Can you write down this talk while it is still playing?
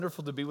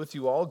Wonderful to be with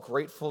you all.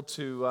 Grateful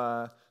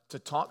to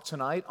talk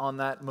tonight on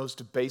that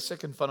most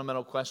basic and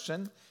fundamental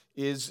question: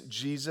 is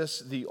Jesus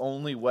the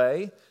only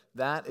way?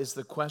 That is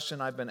the question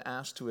I've been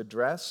asked to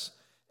address,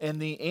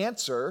 and the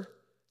answer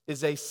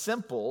is a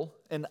simple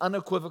and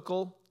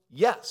unequivocal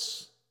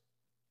yes.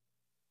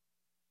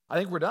 I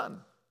think we're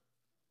done.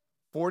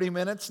 40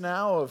 minutes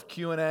now of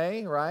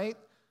Q&A, right?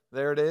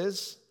 There it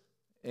is.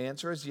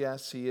 Answer is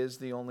yes, he is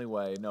the only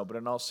way. No, but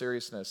in all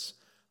seriousness,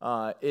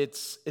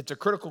 it's a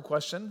critical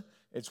question.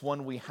 It's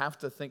one we have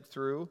to think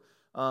through,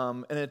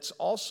 and it's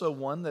also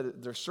one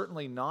that there's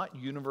certainly not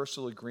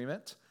universal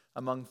agreement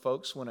among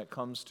folks when it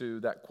comes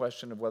to that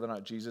question of whether or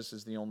not Jesus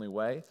is the only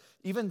way.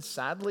 Even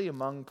sadly,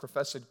 among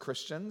professed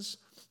Christians,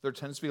 there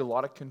tends to be a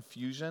lot of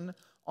confusion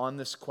on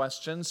this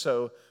question.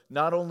 So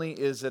not only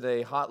is it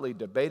a hotly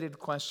debated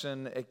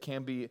question, it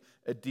can be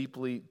a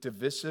deeply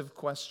divisive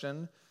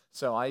question.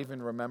 So I even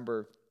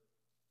remember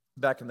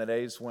back in the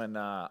days when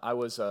I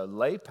was a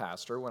lay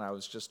pastor, when I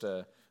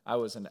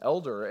was an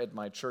elder at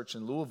my church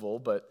in Louisville,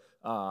 but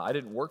I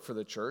didn't work for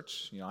the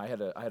church. You know, I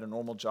had a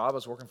normal job. I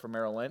was working for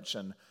Merrill Lynch,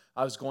 and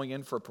I was going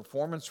in for a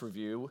performance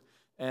review,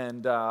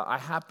 and I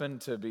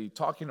happened to be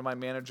talking to my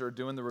manager,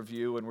 doing the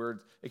review, and we're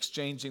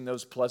exchanging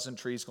those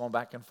pleasantries, going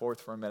back and forth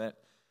for a minute.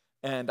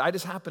 And I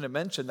just happened to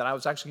mention that I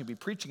was actually going to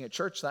be preaching at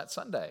church that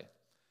Sunday.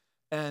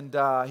 And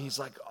he's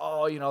like,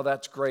 "Oh,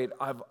 that's great.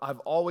 I've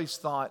always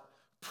thought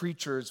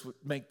preachers would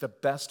make the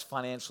best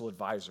financial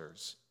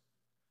advisors.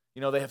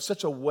 They have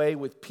such a way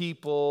with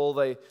people.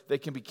 They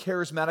can be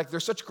charismatic.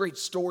 They're such great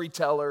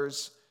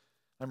storytellers."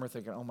 I remember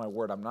thinking, oh my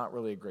word, I'm not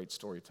really a great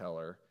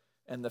storyteller.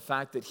 And the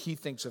fact that he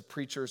thinks of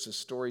preachers as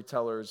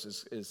storytellers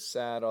is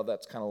sad. Oh,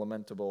 that's kind of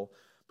lamentable.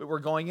 But we're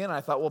going in,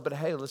 I thought, well, but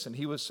hey, listen,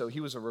 he was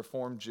a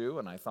Reformed Jew,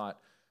 and I thought,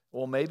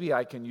 well, maybe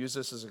I can use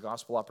this as a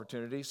gospel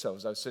opportunity. So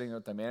as I was sitting there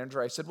with the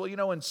manager, I said,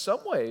 well, in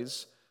some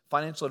ways,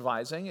 financial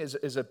advising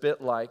is a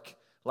bit like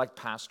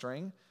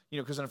pastoring.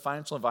 Because in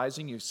financial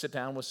advising, you sit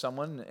down with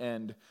someone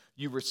and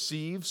you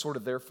receive sort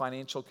of their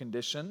financial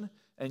condition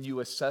and you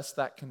assess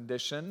that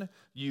condition.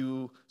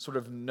 You sort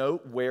of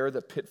note where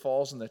the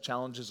pitfalls and the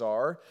challenges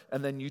are,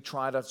 and then you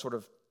try to sort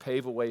of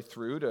pave a way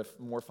through to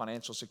more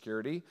financial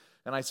security.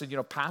 And I said,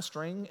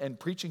 pastoring and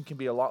preaching can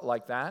be a lot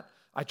like that.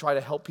 I try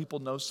to help people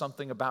know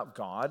something about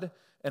God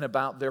and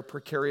about their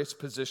precarious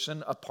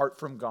position apart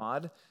from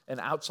God and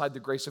outside the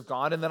grace of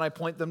God, and then I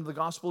point them to the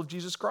gospel of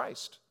Jesus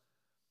Christ.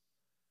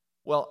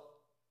 Well,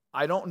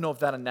 I don't know if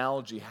that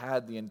analogy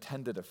had the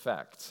intended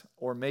effect,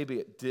 or maybe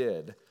it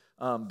did,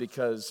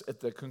 because at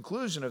the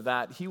conclusion of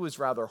that, he was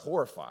rather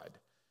horrified.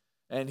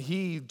 And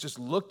he just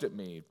looked at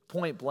me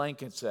point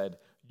blank and said,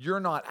 "You're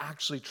not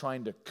actually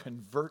trying to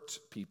convert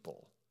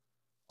people,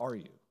 are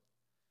you?"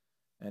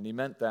 And he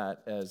meant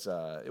that as,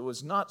 it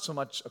was not so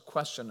much a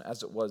question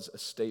as it was a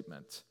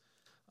statement.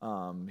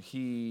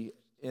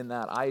 In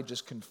that I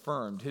just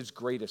confirmed his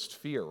greatest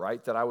fear,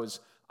 right? That I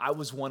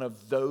was one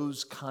of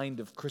those kind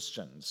of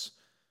Christians.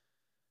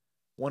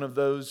 One of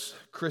those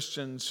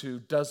Christians who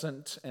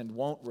doesn't and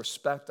won't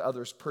respect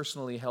others'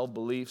 personally held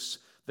beliefs,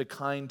 the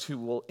kind who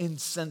will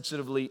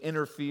insensitively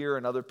interfere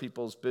in other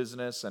people's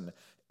business and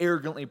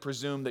arrogantly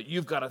presume that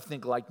you've got to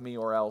think like me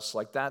or else.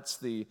 Like, that's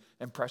the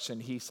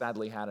impression he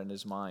sadly had in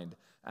his mind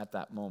at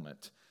that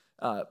moment.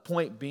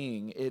 Point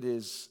being, it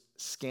is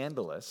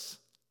scandalous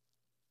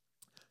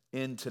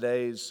in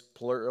today's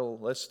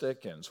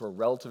pluralistic and sort of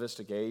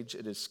relativistic age.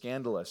 It is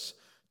scandalous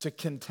to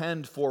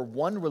contend for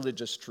one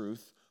religious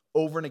truth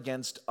over and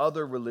against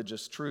other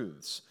religious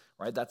truths,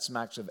 right? That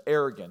smacks of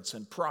arrogance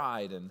and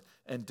pride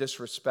and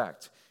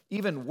disrespect.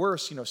 Even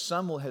worse,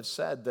 some will have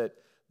said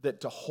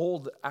that to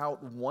hold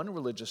out one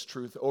religious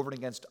truth over and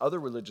against other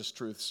religious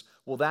truths,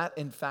 well, that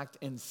in fact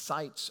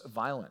incites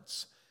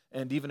violence.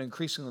 And even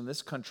increasingly in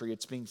this country,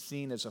 it's being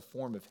seen as a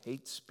form of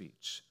hate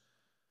speech.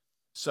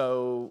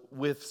 So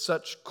with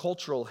such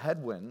cultural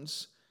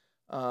headwinds,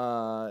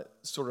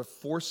 sort of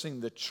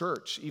forcing the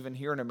church, even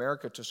here in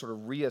America, to sort of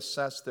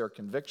reassess their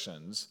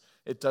convictions,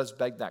 it does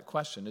beg that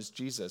question: is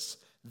Jesus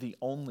the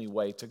only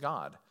way to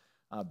God?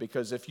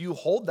 Because if you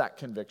hold that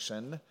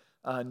conviction,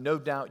 no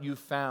doubt you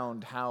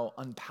found how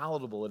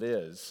unpalatable it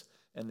is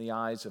in the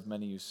eyes of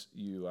many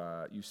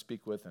you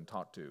speak with and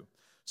talk to.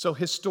 So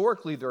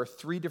historically, there are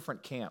three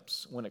different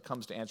camps when it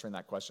comes to answering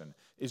that question: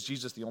 is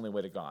Jesus the only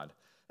way to God?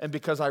 And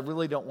because I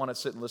really don't want to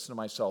sit and listen to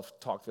myself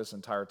talk this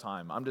entire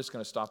time, I'm just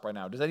going to stop right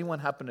now. Does anyone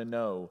happen to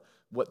know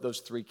what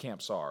those three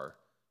camps are?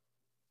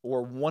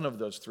 Or one of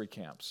those three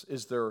camps?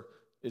 Is there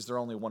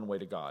only one way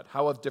to God?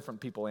 How have different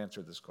people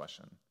answered this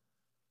question?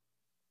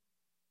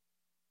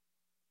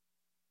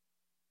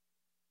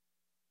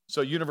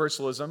 So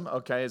universalism,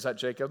 okay, is that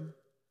Jacob?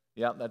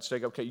 Yeah, that's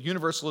Jacob. Okay,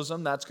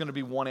 universalism, that's going to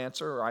be one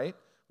answer, right?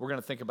 We're going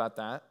to think about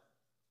that.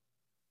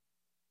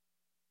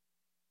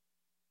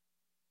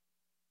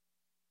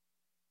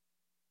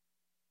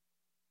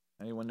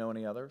 Anyone know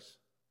any others?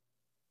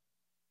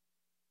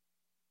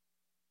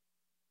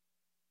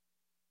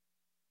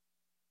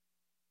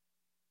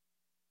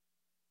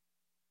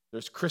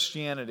 There's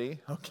Christianity,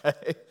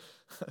 okay.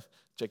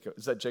 Jacob,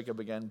 is that Jacob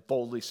again?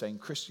 Boldly saying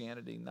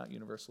Christianity, not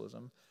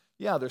universalism.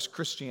 Yeah, there's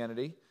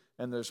Christianity,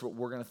 and there's what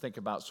we're going to think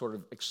about sort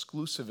of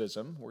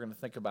exclusivism. We're going to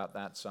think about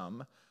that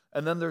some.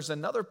 And then there's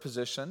another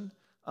position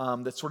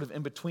that's sort of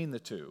in between the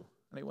two.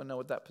 Anyone know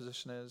what that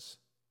position is?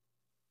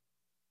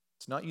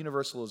 It's not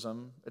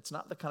universalism. It's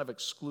not the kind of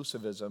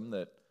exclusivism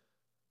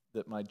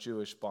that my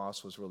Jewish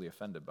boss was really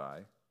offended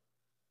by.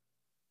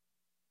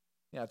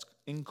 Yeah, it's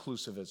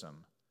inclusivism.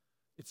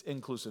 It's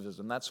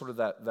inclusivism. That's sort of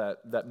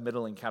that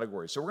middling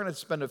category. So we're going to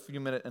spend a few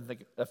minutes,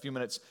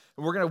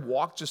 and we're going to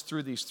walk just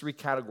through these three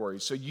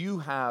categories so you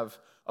have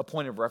a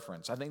point of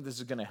reference. I think this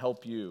is going to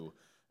help you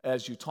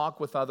as you talk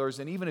with others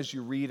and even as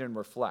you read and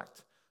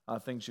reflect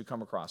things you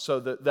come across. So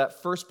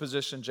that first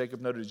position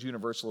Jacob noted is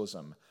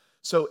universalism.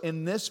 So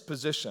in this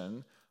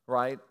position,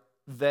 right,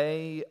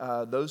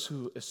 those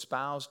who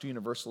espoused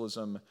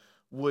universalism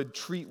would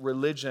treat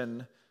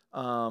religion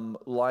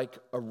like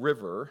a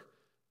river,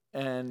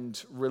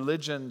 and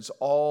religions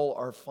all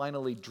are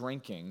finally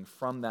drinking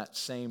from that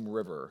same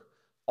river,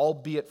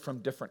 albeit from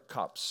different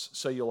cups.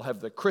 So you'll have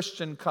the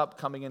Christian cup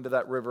coming into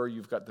that river,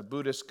 you've got the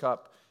Buddhist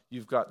cup,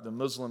 you've got the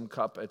Muslim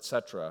cup,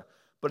 etc.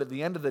 But at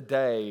the end of the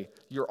day,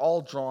 you're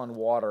all drawing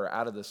water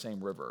out of the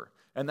same river.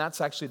 And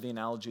that's actually the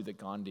analogy that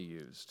Gandhi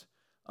used.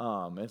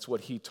 It's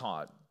what he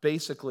taught.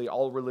 Basically,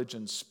 all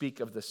religions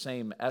speak of the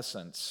same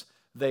essence.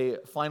 They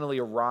finally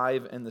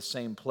arrive in the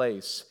same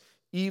place,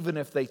 even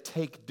if they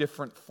take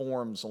different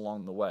forms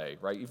along the way,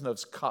 right? Even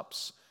those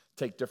cups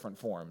take different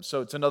forms.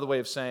 So it's another way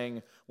of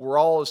saying we're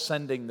all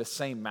ascending the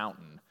same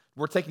mountain.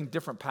 We're taking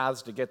different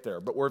paths to get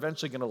there, but we're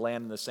eventually going to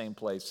land in the same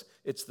place.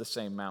 It's the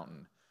same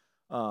mountain.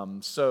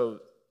 So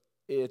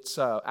it's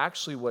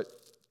actually what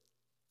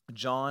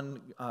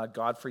John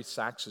Godfrey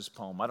Saxe's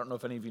poem. I don't know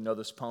if any of you know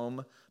this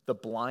poem, The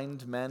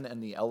Blind Men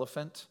and the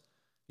Elephant.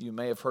 You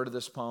may have heard of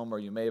this poem, or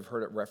you may have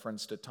heard it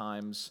referenced at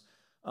times.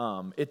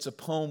 It's a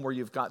poem where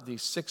you've got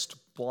these 6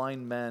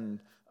 blind men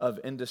of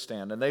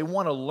Indostan, and they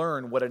want to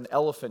learn what an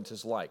elephant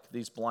is like.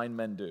 These blind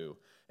men do.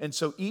 And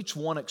so each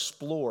one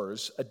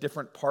explores a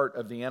different part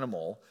of the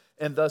animal,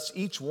 and thus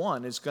each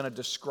one is going to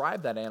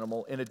describe that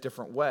animal in a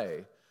different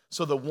way.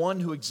 So the one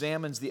who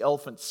examines the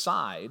elephant's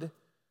side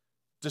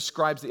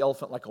describes the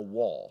elephant like a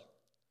wall.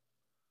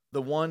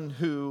 The one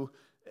who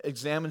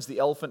examines the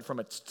elephant from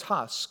its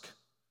tusk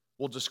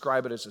will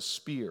describe it as a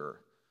spear.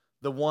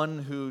 The one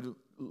who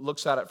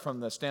looks at it from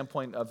the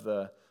standpoint of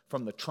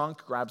from the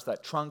trunk, grabs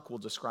that trunk, will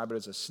describe it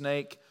as a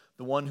snake.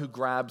 The one who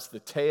grabs the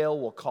tail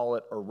will call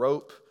it a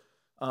rope.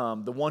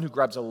 The one who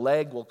grabs a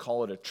leg will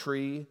call it a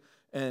tree.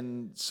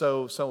 And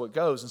so it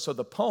goes. And so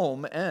the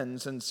poem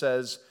ends and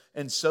says,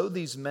 "And so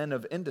these men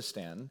of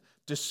Indostan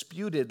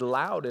disputed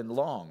loud and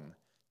long,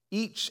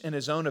 each in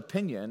his own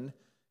opinion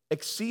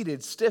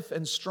exceeded stiff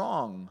and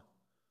strong,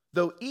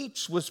 though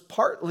each was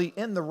partly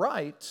in the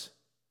right,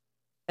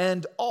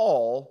 and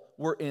all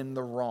were in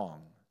the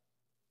wrong."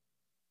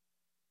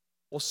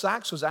 Well,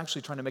 Saxe was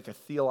actually trying to make a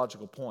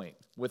theological point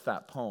with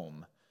that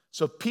poem.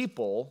 So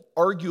people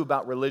argue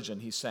about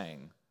religion, he's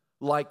saying,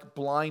 like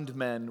blind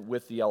men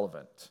with the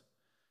elephant.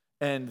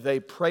 And they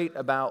prate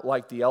about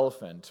like the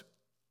elephant,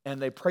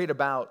 and they prate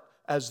about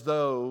as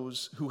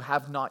those who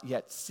have not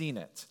yet seen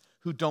it,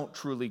 who don't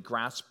truly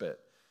grasp it.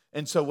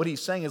 And so what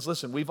he's saying is,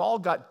 listen, we've all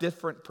got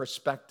different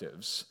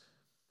perspectives,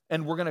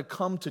 and we're going to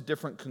come to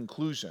different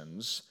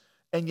conclusions,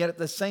 and yet at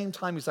the same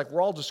time, he's like,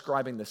 we're all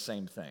describing the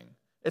same thing.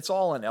 It's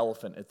all an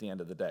elephant at the end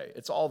of the day.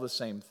 It's all the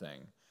same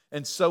thing.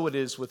 And so it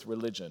is with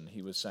religion,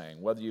 he was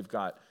saying. Whether you've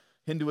got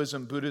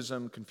Hinduism,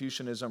 Buddhism,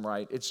 Confucianism,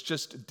 right? It's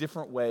just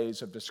different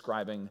ways of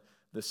describing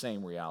the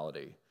same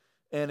reality.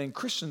 And in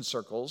Christian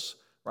circles,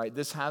 right,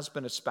 this has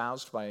been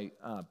espoused by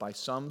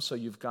some. So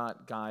you've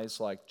got guys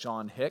like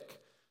John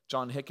Hick.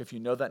 John Hick, if you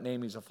know that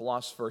name, he's a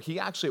philosopher. He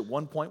actually at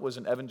one point was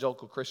an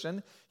evangelical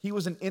Christian. He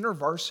was an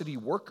intervarsity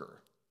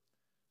worker.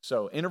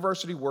 So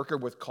intervarsity worker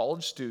with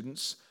college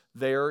students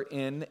there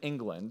in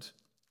England.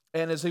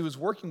 And as he was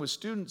working with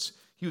students,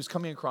 he was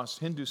coming across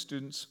Hindu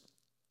students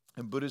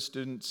and Buddhist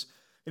students,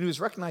 and he was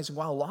recognizing,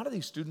 wow, a lot of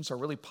these students are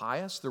really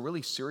pious. They're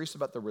really serious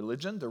about their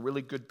religion. They're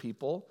really good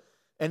people.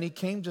 And he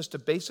came just to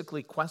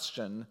basically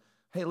question,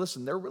 hey,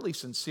 listen, they're really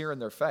sincere in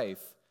their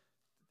faith.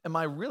 Am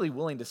I really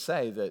willing to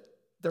say that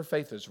their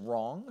faith is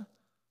wrong,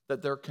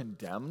 that they're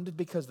condemned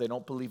because they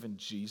don't believe in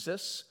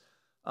Jesus?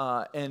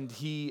 And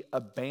he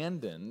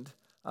abandoned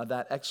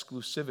that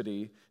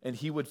exclusivity, and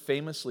he would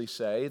famously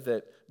say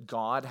that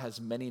God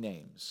has many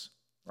names,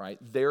 right?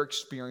 Their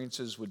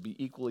experiences would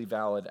be equally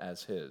valid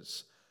as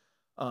his.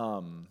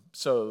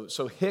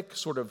 So Hick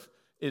sort of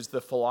is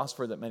the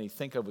philosopher that many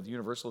think of with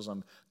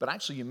universalism, but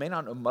actually you may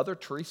not know Mother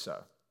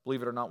Teresa,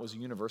 believe it or not, was a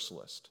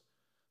universalist.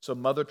 So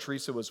Mother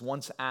Teresa was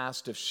once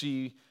asked if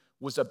she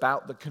was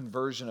about the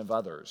conversion of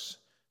others,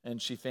 and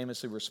she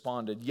famously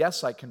responded,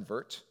 "Yes, I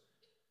convert.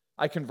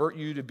 I convert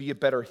you to be a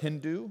better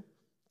Hindu,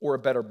 or a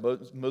better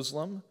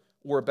Muslim,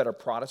 or a better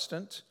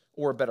Protestant,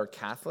 or a better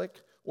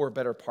Catholic, or a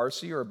better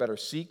Parsi, or a better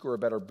Sikh, or a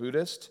better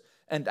Buddhist.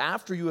 And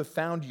after you have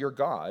found your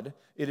God,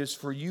 it is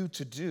for you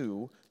to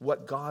do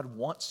what God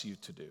wants you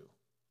to do."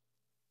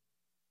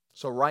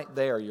 So right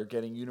there, you're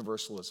getting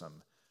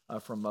universalism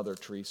from Mother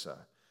Teresa.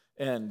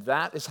 And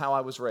that is how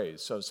I was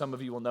raised. So some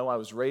of you will know I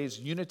was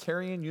raised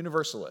Unitarian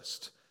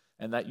Universalist.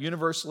 And that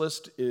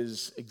Universalist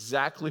is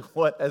exactly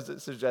what, as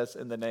it suggests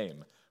in the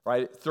name,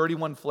 right?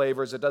 31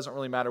 flavors. It doesn't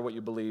really matter what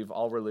you believe.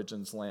 All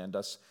religions land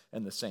us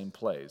in the same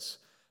place.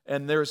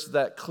 And there's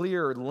that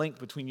clear link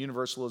between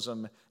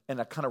universalism and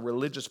a kind of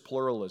religious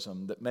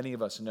pluralism that many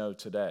of us know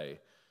today,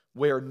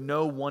 where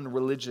no one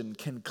religion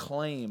can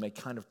claim a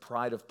kind of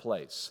pride of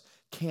place,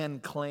 can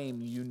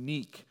claim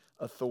unique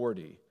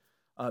authority.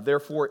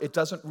 Therefore, it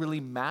doesn't really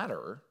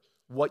matter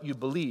what you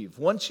believe.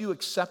 Once you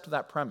accept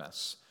that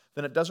premise,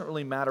 then it doesn't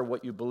really matter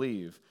what you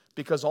believe,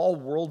 because all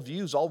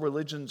worldviews, all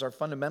religions are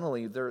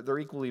fundamentally, they're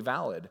equally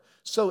valid.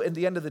 So at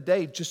the end of the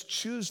day, just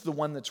choose the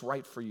one that's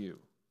right for you,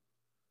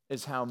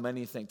 is how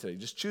many think today.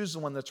 Just choose the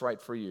one that's right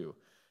for you.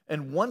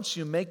 And once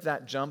you make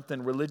that jump,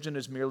 then religion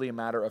is merely a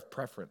matter of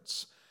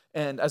preference.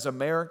 And as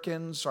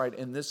Americans, right,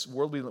 in this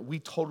world, we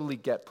totally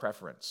get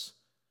preference.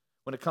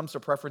 When it comes to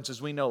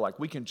preferences, we know, like,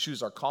 we can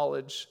choose our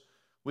college,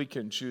 we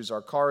can choose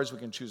our cars, we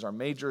can choose our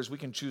majors, we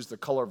can choose the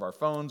color of our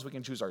phones, we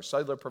can choose our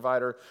cellular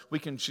provider, we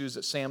can choose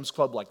at Sam's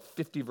Club like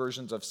 50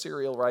 versions of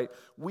cereal, right?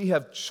 We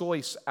have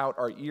choice out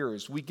our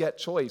ears. We get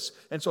choice.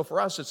 And so for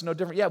us, it's no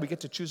different. Yeah, we get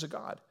to choose a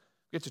God.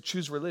 We get to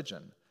choose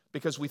religion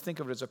because we think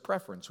of it as a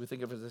preference. We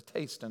think of it as a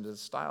taste and as a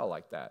style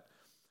like that.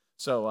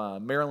 So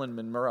Marilyn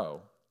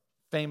Monroe,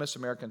 famous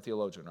American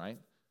theologian, right?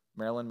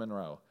 Marilyn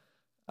Monroe.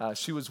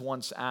 She was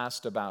once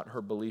asked about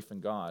her belief in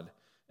God,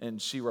 and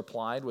she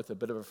replied with a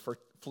bit of a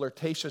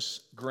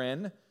flirtatious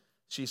grin.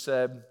 She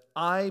said,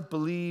 "I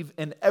believe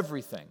in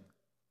everything,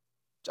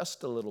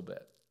 just a little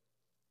bit."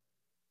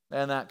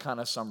 And that kind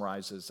of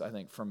summarizes, I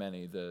think, for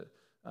many,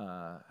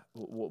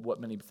 what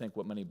many think,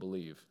 what many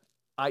believe.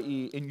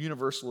 I.e., in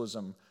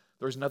universalism,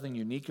 there's nothing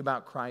unique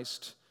about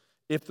Christ.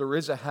 If there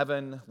is a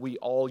heaven, we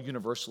all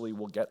universally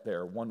will get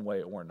there one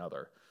way or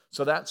another.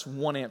 So that's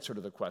one answer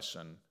to the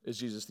question, is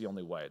Jesus the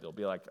only way? They'll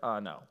be like,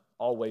 no,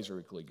 all ways are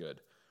equally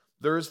good.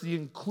 There is the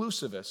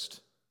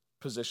inclusivist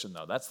position,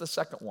 though. That's the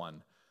second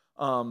one.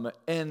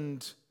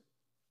 And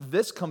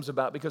this comes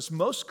about because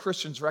most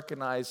Christians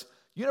recognize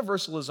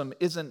universalism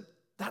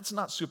that's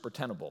not super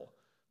tenable,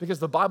 because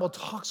the Bible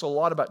talks a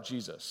lot about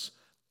Jesus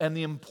and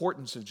the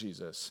importance of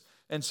Jesus.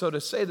 And so to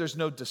say there's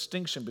no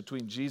distinction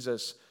between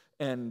Jesus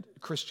and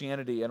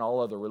Christianity and all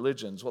other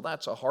religions, well,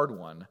 that's a hard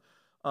one.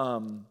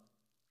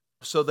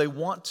 So they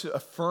want to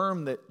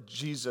affirm that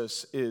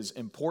Jesus is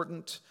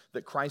important,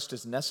 that Christ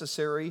is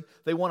necessary.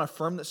 They want to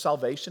affirm that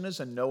salvation is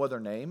in no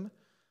other name.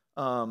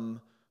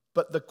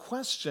 But the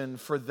question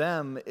for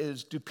them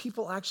is, do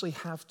people actually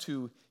have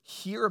to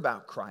hear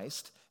about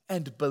Christ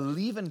and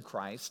believe in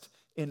Christ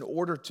in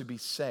order to be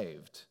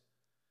saved?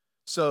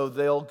 So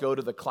they'll go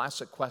to the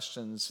classic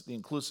questions, the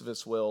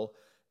inclusivists will,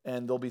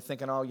 and they'll be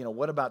thinking,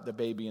 what about the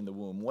baby in the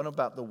womb? What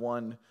about the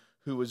one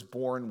who was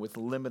born with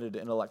limited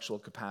intellectual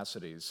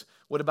capacities?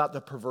 What about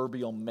the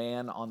proverbial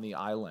man on the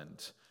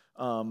island?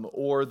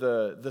 Or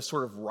the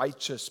sort of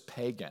righteous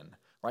pagan,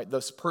 right?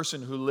 This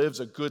person who lives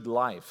a good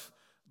life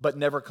but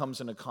never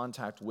comes into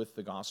contact with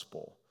the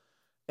gospel.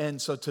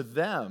 And so to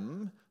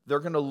them, they're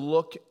going to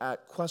look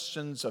at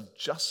questions of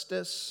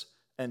justice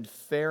and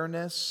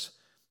fairness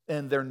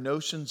and their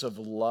notions of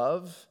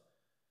love,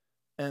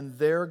 and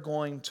they're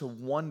going to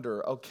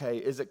wonder, okay,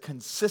 is it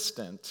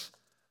consistent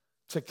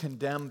to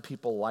condemn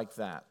people like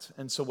that?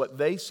 And so what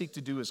they seek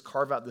to do is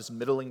carve out this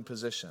middling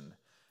position.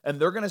 And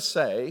they're going to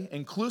say,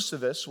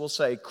 inclusivists will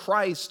say,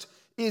 Christ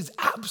is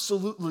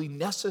absolutely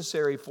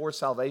necessary for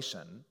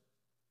salvation,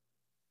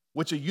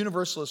 which a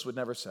universalist would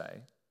never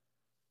say.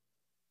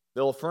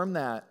 They'll affirm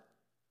that,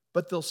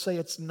 but they'll say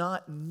it's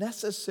not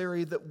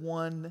necessary that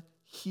one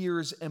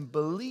hears and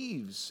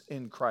believes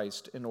in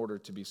Christ in order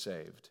to be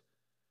saved.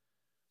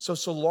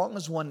 So long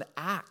as one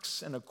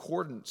acts in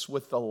accordance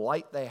with the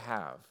light they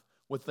have,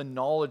 with the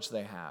knowledge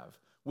they have,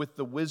 with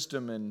the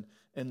wisdom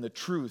and the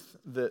truth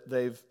that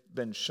they've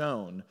been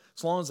shown,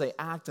 as long as they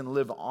act and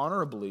live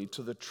honorably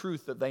to the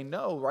truth that they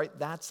know, right,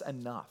 that's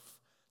enough.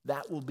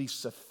 That will be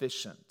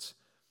sufficient.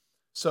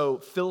 So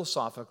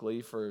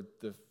philosophically, for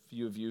the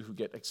few of you who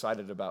get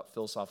excited about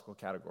philosophical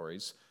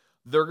categories,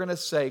 they're going to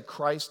say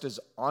Christ is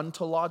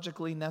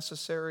ontologically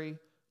necessary,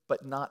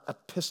 but not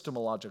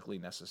epistemologically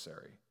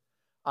necessary.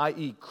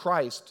 I.e.,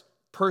 Christ,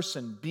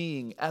 person,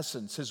 being,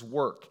 essence, his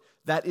work,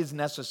 that is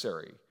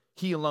necessary.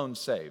 He alone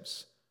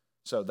saves.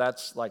 So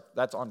that's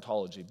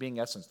ontology, being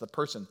essence, the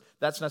person,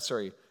 that's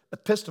necessary.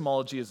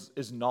 Epistemology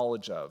is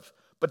knowledge of.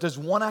 But does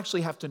one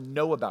actually have to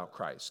know about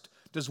Christ?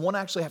 Does one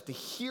actually have to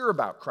hear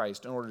about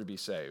Christ in order to be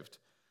saved?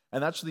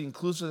 And that's what the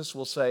inclusivists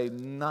will say,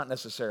 not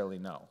necessarily,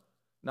 no.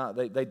 No,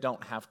 they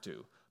don't have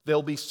to.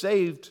 They'll be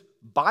saved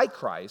by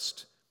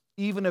Christ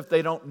even if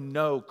they don't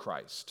know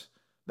Christ.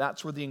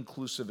 That's where the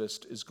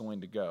inclusivist is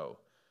going to go.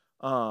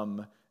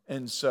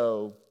 And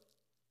so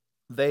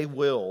they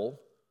will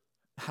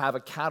have a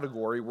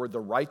category where the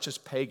righteous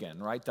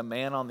pagan, right, the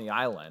man on the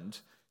island,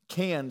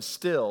 can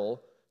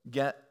still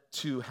get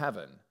to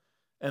heaven.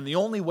 And the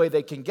only way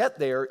they can get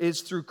there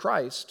is through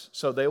Christ.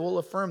 So they will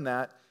affirm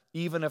that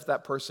even if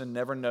that person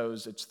never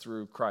knows it's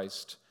through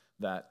Christ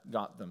that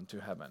got them to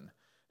heaven.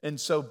 And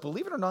so,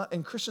 believe it or not,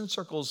 in Christian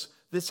circles,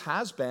 this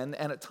has been,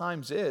 and at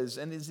times is,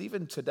 and is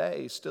even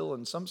today, still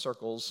in some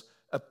circles,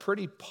 a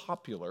pretty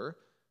popular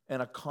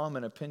and a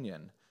common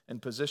opinion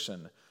and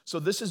position. So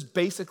this is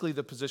basically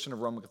the position of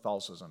Roman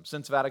Catholicism.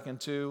 Since Vatican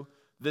II,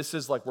 this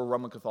is like where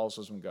Roman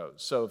Catholicism goes.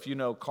 So if you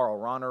know Karl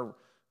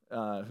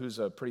Rahner, who's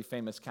a pretty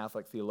famous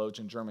Catholic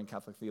theologian, German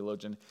Catholic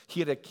theologian,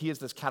 he has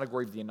this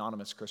category of the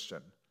anonymous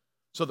Christian.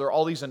 So there are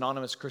all these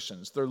anonymous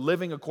Christians. They're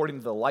living according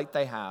to the light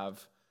they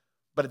have,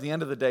 but at the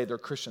end of the day, they're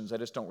Christians. They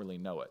just don't really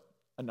know it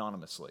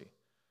anonymously.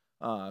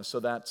 So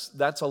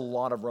that's a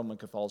lot of Roman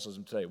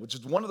Catholicism today, which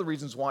is one of the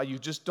reasons why you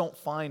just don't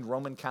find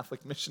Roman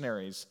Catholic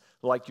missionaries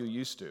like you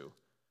used to,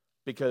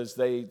 because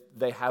they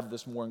have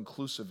this more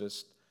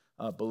inclusivist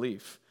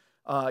belief.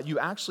 You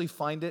actually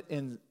find it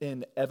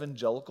in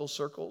evangelical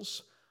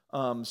circles.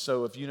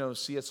 So if you know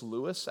C.S.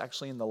 Lewis,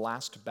 actually in The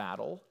Last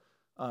Battle,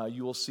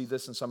 you will see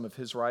this in some of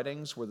his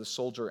writings where the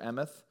soldier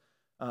Emeth,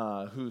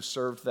 who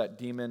served that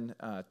demon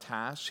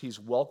Tash, he's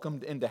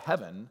welcomed into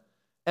heaven.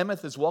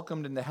 Emeth is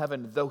welcomed into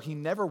heaven, though he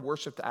never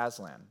worshipped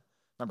Aslan.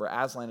 Remember,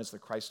 Aslan is the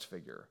Christ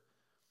figure.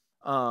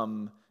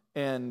 And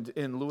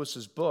in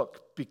Lewis's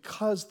book,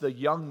 because the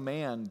young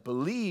man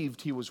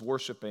believed he was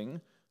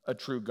worshiping a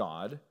true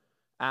God,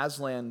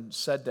 Aslan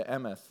said to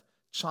Emeth,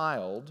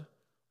 "Child,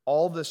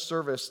 all this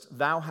service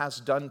thou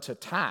hast done to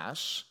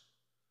Tash,"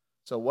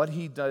 so what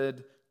he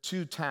did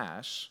to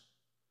Tash,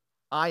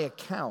 "I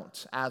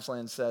account,"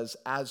 Aslan says,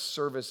 "as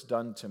service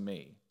done to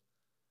me."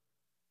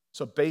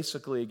 So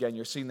basically, again,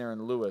 you're seeing there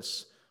in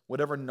Lewis,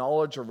 whatever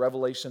knowledge or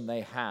revelation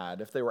they had,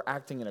 if they were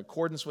acting in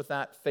accordance with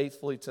that,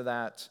 faithfully to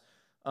that,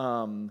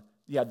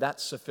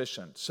 that's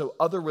sufficient. So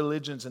other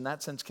religions in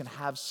that sense can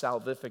have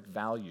salvific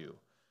value.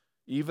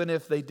 Even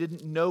if they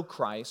didn't know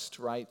Christ,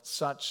 right,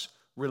 such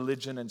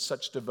religion and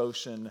such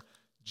devotion,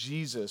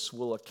 Jesus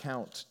will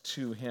account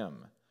to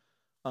him.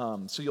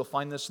 So you'll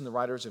find this in the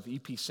writers of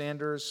E.P.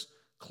 Sanders,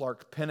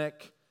 Clark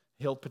Pinnock.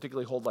 He'll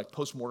particularly hold like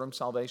postmortem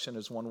salvation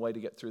as one way to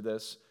get through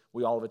this.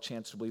 We all have a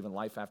chance to believe in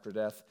life after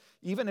death.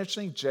 Even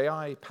interesting,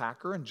 J.I.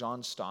 Packer and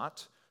John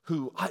Stott,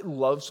 who I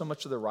love so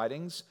much of their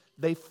writings,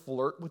 they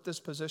flirt with this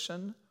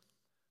position.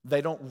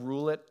 They don't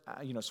rule it,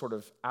 sort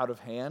of out of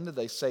hand.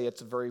 They say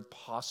it's very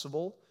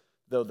possible,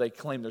 though they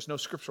claim there's no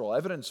scriptural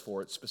evidence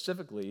for it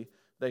specifically.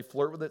 They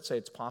flirt with it, say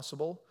it's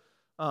possible.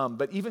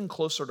 But even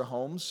closer to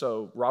home,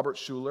 so Robert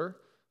Schuller,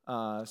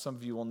 some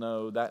of you will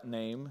know that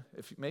name.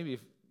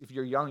 If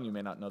you're young, you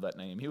may not know that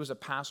name. He was a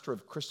pastor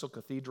of Crystal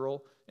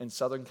Cathedral in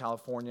Southern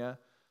California.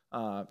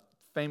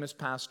 Famous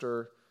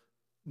pastor,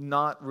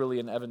 not really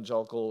an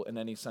evangelical in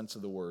any sense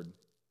of the word.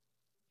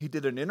 He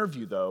did an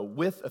interview, though,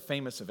 with a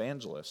famous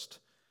evangelist.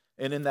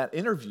 And in that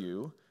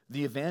interview,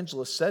 the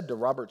evangelist said to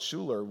Robert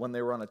Schuller, when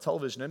they were on a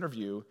television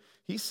interview,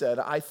 he said,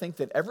 "I think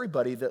that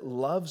everybody that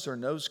loves or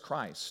knows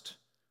Christ,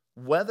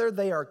 whether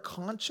they are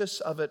conscious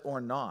of it or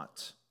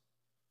not,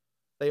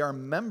 they are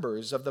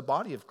members of the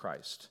body of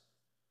Christ.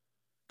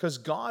 Because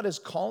God is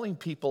calling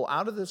people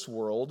out of this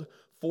world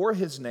for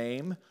his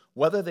name,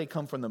 whether they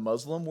come from the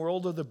Muslim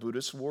world or the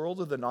Buddhist world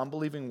or the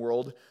non-believing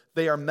world,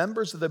 they are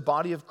members of the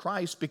body of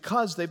Christ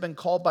because they've been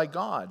called by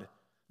God.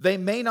 They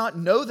may not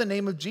know the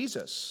name of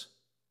Jesus,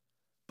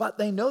 but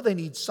they know they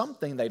need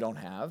something they don't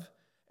have,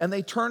 and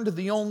they turn to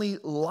the only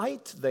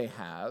light they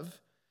have,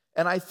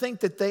 and I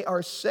think that they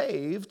are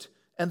saved,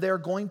 and they're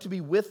going to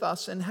be with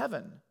us in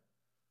heaven."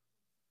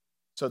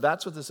 So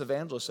that's what this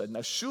evangelist said. Now,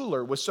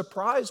 Schuller was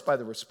surprised by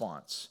the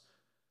response,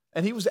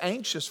 and he was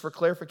anxious for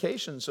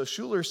clarification. So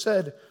Schuller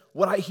said,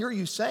 "What I hear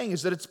you saying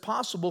is that it's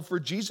possible for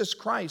Jesus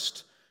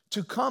Christ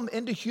to come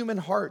into human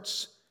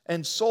hearts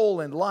and soul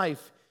and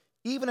life,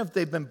 even if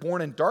they've been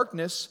born in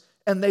darkness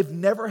and they've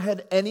never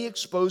had any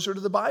exposure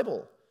to the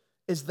Bible.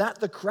 Is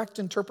that the correct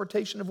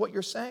interpretation of what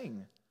you're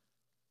saying?"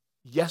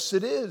 "Yes,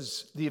 it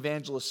is," the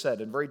evangelist said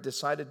in very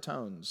decided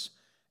tones.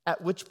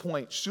 At which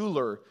point,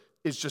 Schuller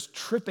is just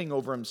tripping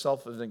over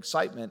himself with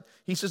excitement.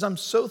 He says, "I'm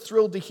so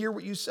thrilled to hear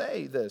what you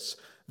say this.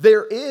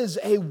 There is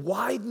a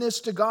wideness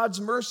to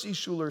God's mercy,"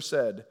 Schuller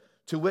said,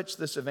 to which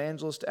this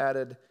evangelist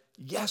added,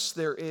 "Yes,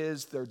 there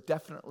is. There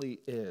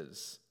definitely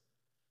is."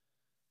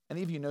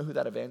 Any of you know who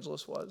that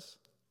evangelist was?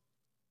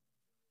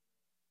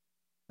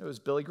 It was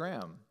Billy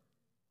Graham,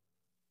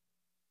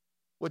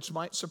 which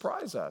might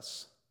surprise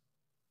us.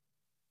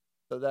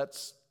 So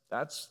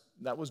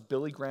that was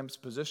Billy Graham's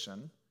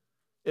position.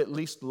 At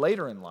least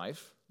later in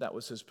life, that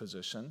was his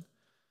position.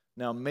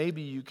 Now,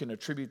 maybe you can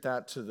attribute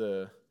that to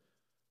the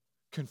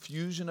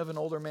confusion of an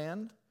older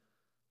man,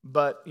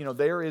 but,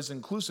 there is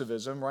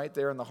inclusivism right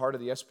there in the heart of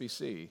the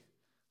SBC.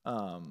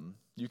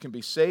 You can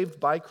be saved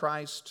by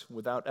Christ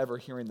without ever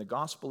hearing the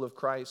gospel of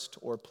Christ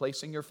or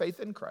placing your faith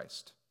in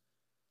Christ.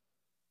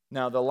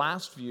 Now, the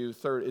last view,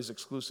 third, is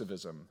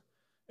exclusivism.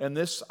 And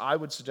this, I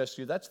would suggest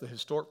to you, that's the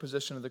historic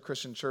position of the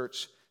Christian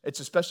church. It's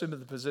especially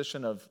the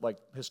position of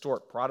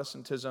historic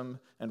Protestantism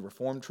and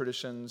Reformed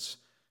traditions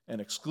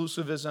and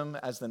exclusivism,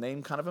 as the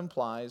name kind of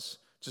implies,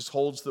 just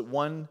holds that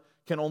one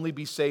can only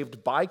be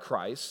saved by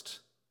Christ.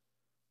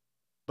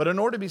 But in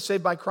order to be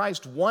saved by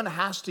Christ, one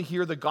has to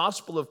hear the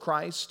gospel of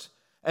Christ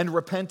and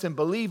repent and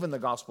believe in the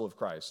gospel of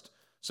Christ.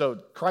 So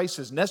Christ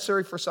is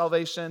necessary for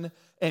salvation,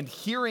 and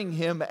hearing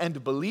him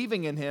and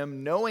believing in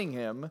him, knowing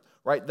him,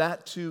 right,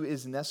 that too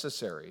is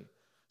necessary.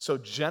 So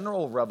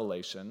general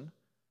revelation,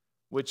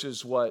 which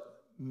is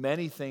what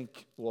many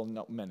think, well,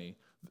 not many,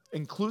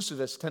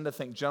 inclusivists tend to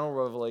think general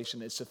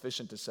revelation is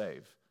sufficient to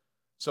save.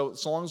 So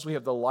as long as we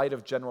have the light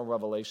of general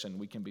revelation,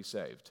 we can be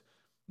saved.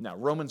 Now,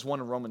 Romans 1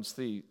 and Romans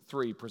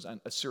 3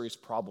 present a serious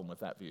problem with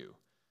that view,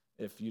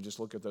 if you just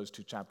look at those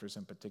two chapters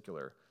in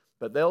particular.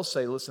 But they'll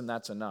say, listen,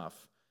 that's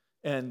enough.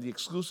 And the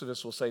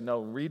exclusivists will say,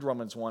 no, read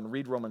Romans 1,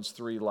 read Romans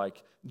 3,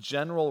 like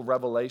general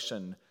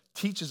revelation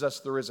teaches us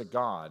there is a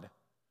God,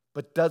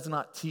 but does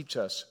not teach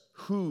us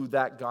who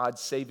that God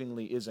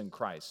savingly is in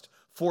Christ.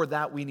 For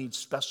that, we need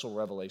special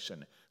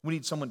revelation. We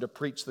need someone to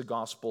preach the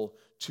gospel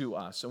to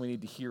us, and we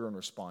need to hear and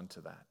respond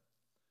to that.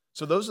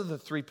 So those are the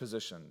three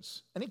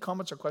positions. Any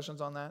comments or questions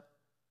on that?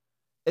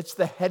 It's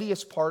the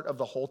headiest part of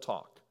the whole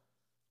talk,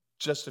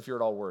 just if you're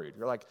at all worried.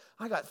 You're like,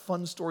 I got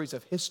fun stories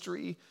of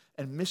history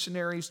and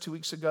missionaries 2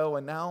 weeks ago,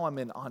 and now I'm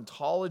in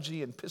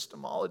ontology and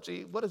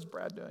epistemology. What is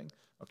Brad doing?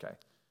 Okay.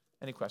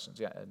 Any questions?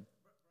 Yeah, Ed.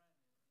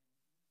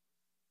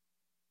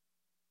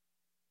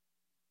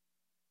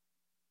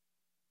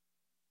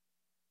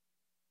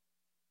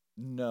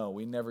 No,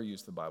 we never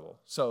used the Bible.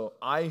 So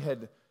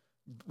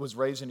was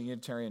raised in a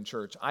Unitarian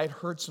church. I had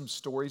heard some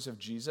stories of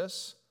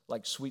Jesus,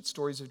 like sweet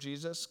stories of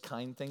Jesus,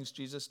 kind things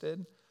Jesus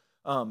did,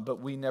 but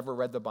we never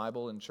read the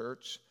Bible in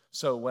church.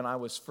 So when I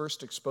was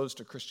first exposed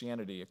to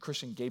Christianity, a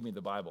Christian gave me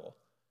the Bible,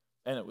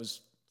 and it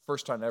was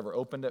first time I ever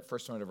opened it,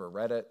 first time I ever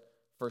read it,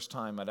 first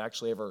time I'd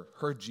actually ever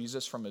heard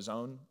Jesus from his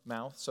own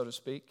mouth, so to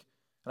speak.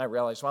 And I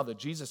realized, wow, the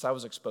Jesus I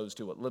was exposed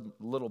to, what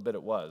little bit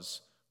it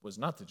was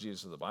not the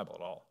Jesus of the Bible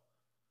at all.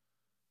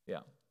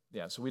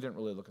 Yeah, so we didn't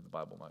really look at the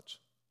Bible much.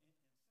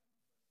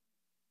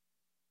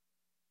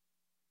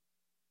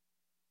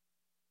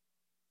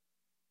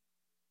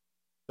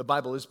 The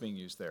Bible is being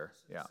used there,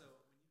 yeah.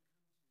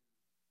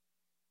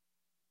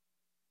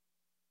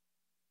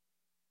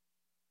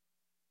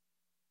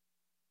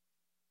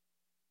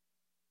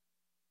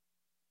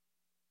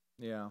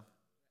 Yeah.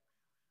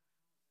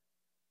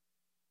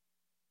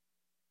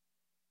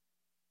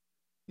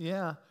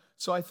 Yeah,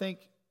 so I think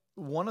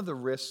one of the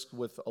risks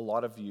with a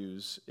lot of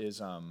views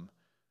is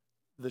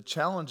the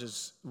challenge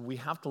is we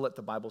have to let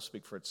the Bible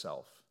speak for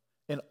itself.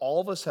 And all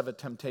of us have a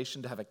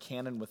temptation to have a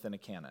canon within a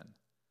canon.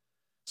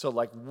 So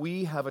like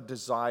we have a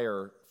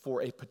desire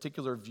for a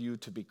particular view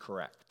to be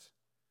correct.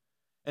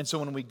 And so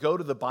when we go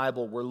to the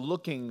Bible, we're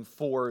looking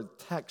for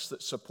texts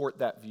that support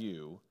that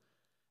view.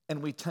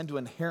 And we tend to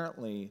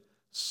inherently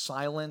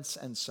silence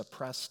and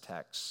suppress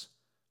texts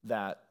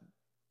that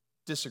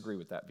disagree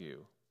with that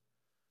view.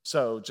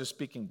 So just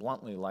speaking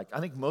bluntly, like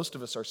I think most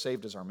of us are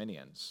saved as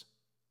Arminians.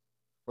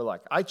 We're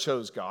like, I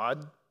chose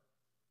God.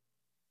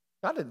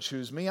 God didn't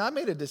choose me. I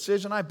made a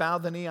decision. I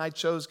bowed the knee. I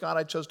chose God.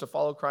 I chose to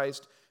follow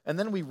Christ. And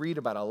then we read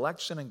about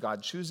election and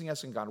God choosing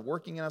us and God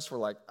working in us. We're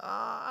like,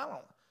 I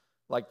don't,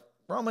 like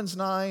Romans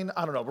 9,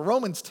 I don't know. But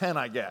Romans 10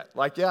 I get.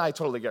 Like, yeah, I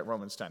totally get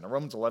Romans 10. Now,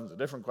 Romans 11 is a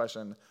different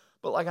question.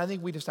 But like, I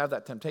think we just have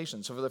that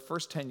temptation. So for the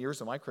first 10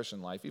 years of my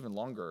Christian life, even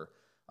longer,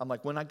 I'm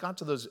like, when I got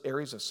to those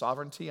areas of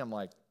sovereignty, I'm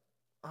like,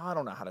 I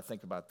don't know how to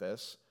think about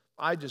this.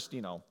 I just,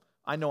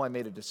 I know I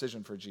made a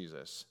decision for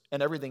Jesus.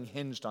 And everything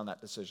hinged on that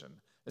decision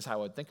is how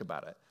I would think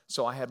about it.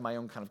 So I had my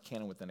own kind of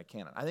canon within a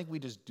canon. I think we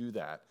just do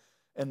that.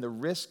 And the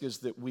risk is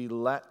that we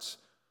let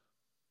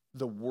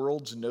the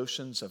world's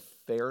notions of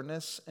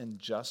fairness and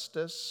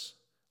justice,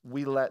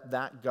 we let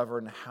that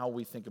govern how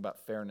we think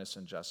about fairness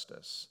and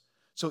justice.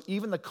 So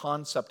even the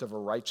concept of a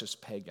righteous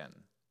pagan,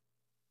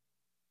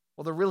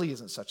 well, there really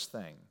isn't such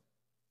thing.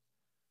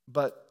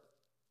 But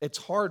it's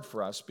hard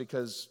for us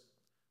because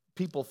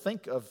people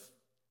think of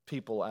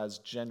people as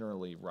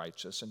generally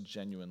righteous and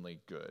genuinely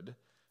good.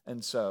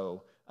 And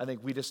so I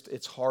think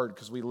it's hard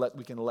because we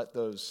can let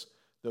those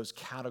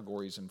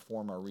categories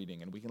inform our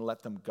reading, and we can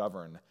let them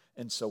govern.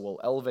 And so we'll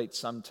elevate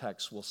some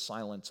texts, we'll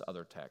silence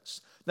other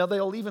texts. Now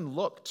they'll even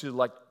look to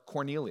like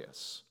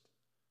Cornelius,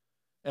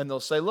 and they'll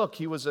say, look,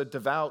 he was a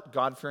devout,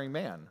 God-fearing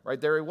man. Right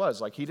there he was.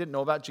 Like he didn't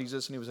know about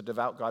Jesus, and he was a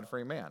devout,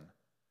 God-fearing man.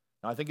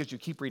 Now I think as you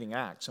keep reading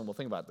Acts, and we'll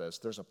think about this,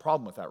 there's a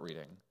problem with that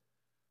reading.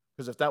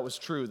 Because if that was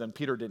true, then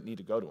Peter didn't need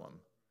to go to him.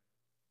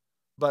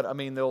 But I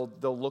mean, they'll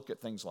look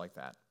at things like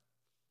that.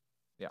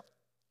 Yeah.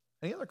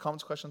 Any other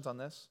comments, questions on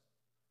this?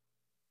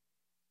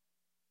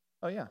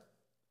 Oh, yeah.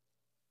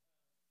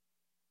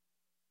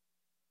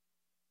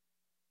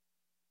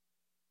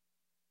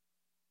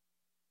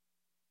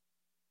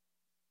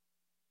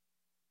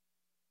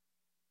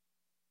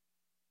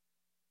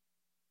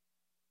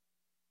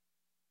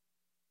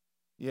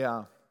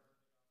 Yeah.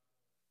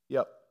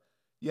 Yep.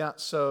 Yeah,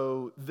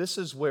 so this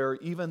is where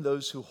even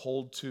those who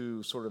hold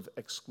to sort of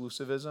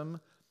exclusivism,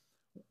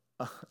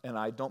 and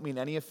I don't mean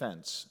any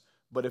offense,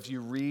 but if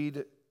you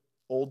read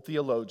old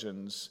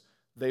theologians,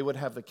 they would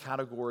have the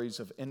categories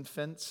of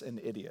infants and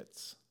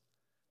idiots.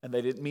 And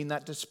they didn't mean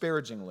that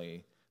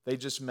disparagingly. They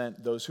just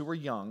meant those who were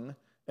young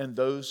and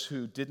those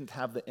who didn't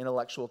have the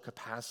intellectual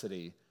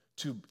capacity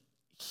to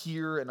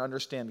hear and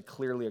understand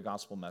clearly a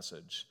gospel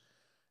message.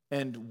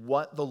 And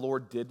what the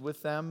Lord did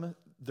with them,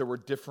 there were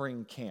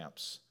differing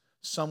camps.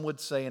 Some would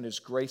say in his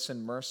grace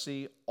and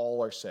mercy,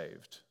 all are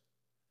saved.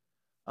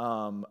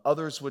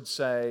 Others would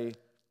say,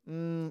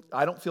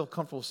 I don't feel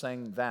comfortable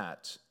saying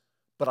that,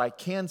 but I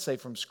can say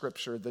from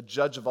Scripture, the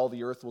judge of all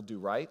the earth will do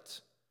right.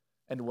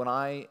 And when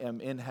I am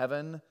in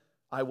heaven,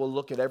 I will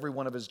look at every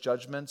one of his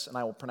judgments and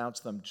I will pronounce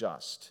them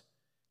just.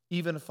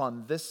 Even if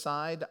on this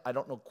side, I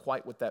don't know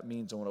quite what that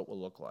means and what it will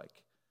look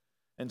like.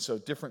 And so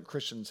different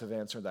Christians have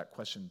answered that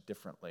question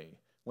differently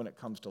when it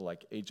comes to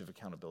like age of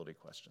accountability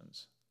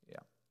questions. Yeah.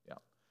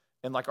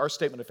 And like our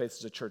statement of faith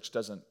as a church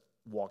doesn't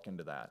walk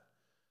into that.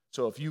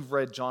 So if you've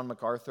read John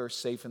MacArthur,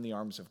 Safe in the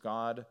Arms of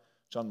God,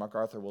 John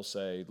MacArthur will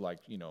say like,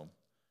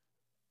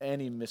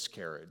 any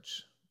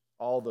miscarriage,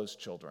 all those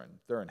children,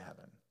 they're in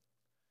heaven.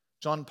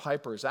 John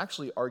Piper has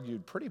actually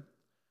argued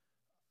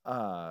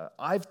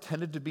I've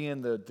tended to be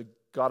in the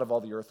God of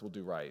all the earth will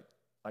do right.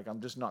 Like, I'm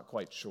just not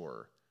quite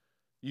sure.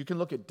 You can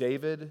look at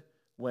David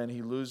when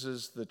he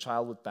loses the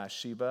child with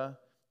Bathsheba,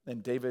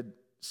 and David,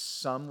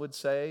 some would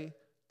say,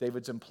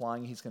 David's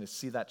implying he's going to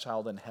see that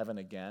child in heaven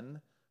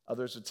again.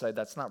 Others would say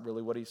that's not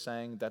really what he's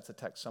saying. That's a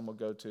text some will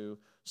go to.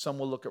 Some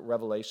will look at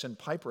Revelation.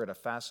 Piper had a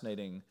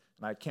fascinating,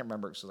 and I can't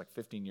remember, it was like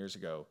 15 years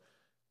ago,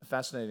 a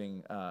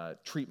fascinating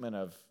treatment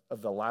of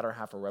the latter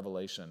half of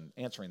Revelation,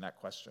 answering that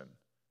question.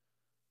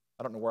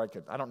 I don't know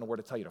where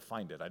to tell you to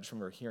find it. I just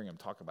remember hearing him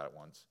talk about it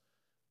once.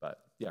 But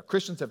yeah,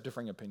 Christians have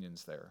differing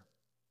opinions there.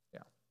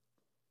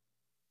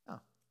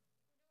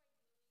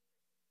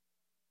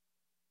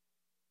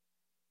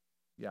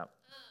 Yeah.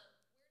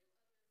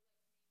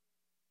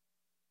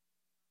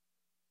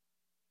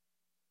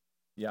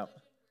 Yeah.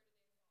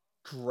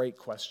 Great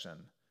question.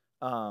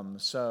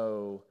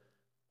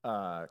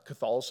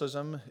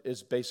 Catholicism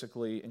is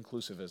basically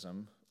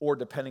inclusivism, or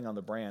depending on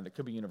the brand, it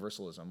could be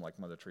universalism, like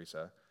Mother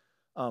Teresa.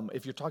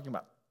 If you're talking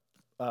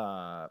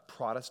about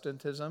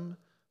Protestantism,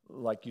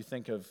 like you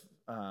think of,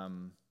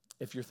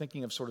 if you're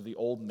thinking of sort of the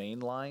old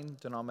mainline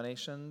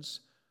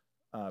denominations,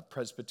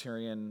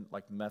 Presbyterian,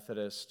 like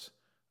Methodist,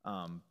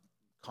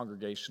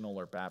 Congregational,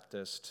 or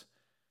Baptist,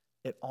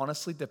 it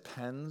honestly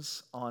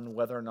depends on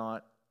whether or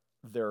not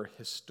they're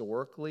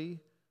historically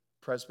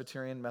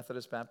Presbyterian,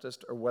 Methodist,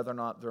 Baptist, or whether or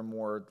not they're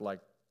more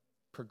like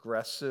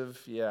progressive.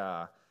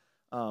 Yeah.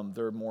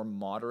 They're more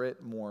moderate,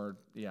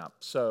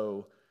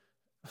 So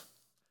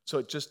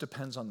it just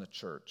depends on the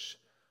church.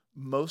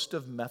 Most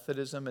of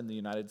Methodism in the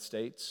United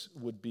States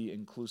would be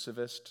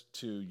inclusivist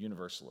to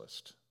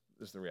universalist,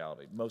 is the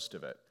reality. Most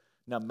of it.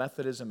 Now,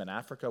 Methodism in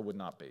Africa would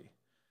not be.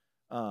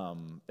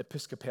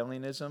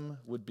 Episcopalianism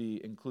would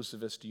be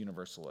inclusivist to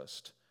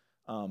universalist.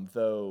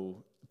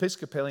 Though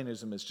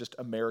Episcopalianism is just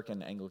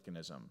American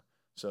Anglicanism,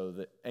 so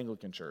the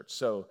Anglican Church.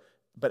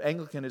 But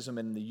Anglicanism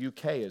in the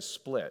UK is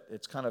split.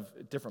 It's kind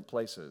of different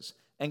places.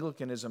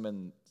 Anglicanism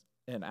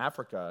in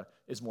Africa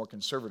is more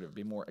conservative,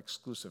 be more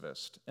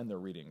exclusivist in their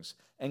readings.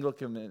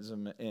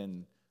 Anglicanism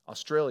in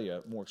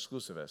Australia, more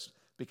exclusivist,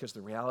 because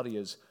the reality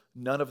is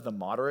none of the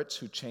moderates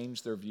who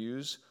changed their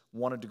views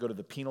wanted to go to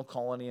the penal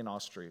colony in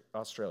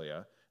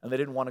Australia, and they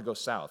didn't want to go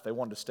south. They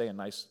wanted to stay in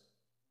nice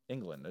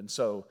England. And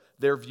so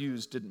their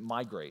views didn't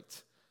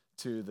migrate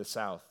to the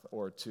south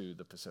or to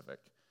the Pacific.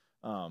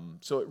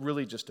 So it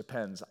really just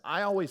depends.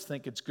 I always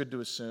think it's good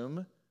to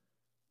assume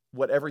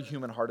what every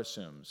human heart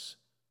assumes,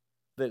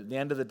 that at the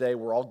end of the day,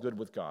 we're all good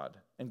with God,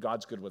 and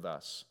God's good with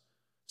us.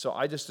 So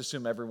I just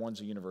assume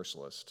everyone's a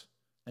universalist,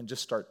 and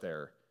just start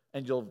there.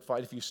 And you'll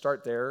find if you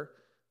start there,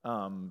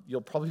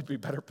 you'll probably be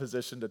better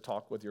positioned to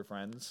talk with your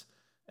friends.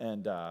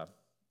 And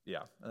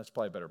that's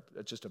probably better.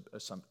 It's just a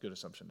good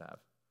assumption to have.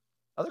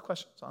 Other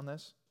questions on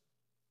this?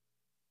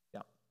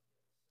 Yeah.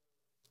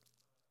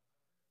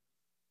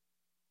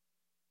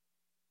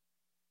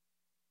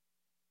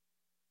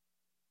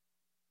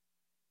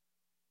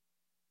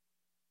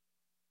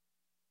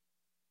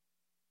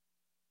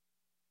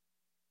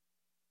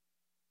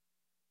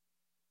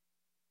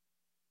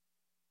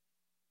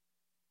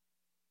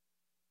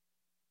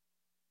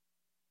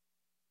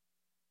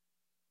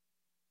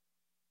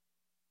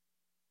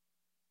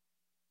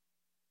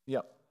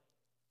 Yep.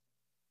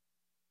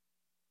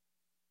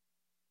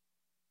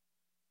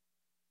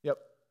 Yep.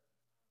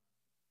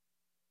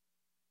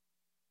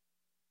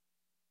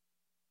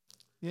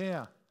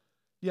 Yeah.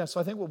 Yeah,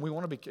 so I think what we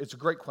want to be, it's a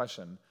great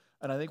question.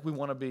 And I think we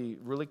want to be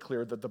really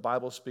clear that the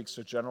Bible speaks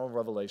to general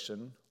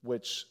revelation,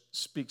 which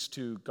speaks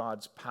to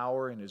God's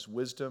power and his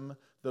wisdom,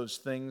 those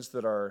things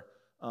that are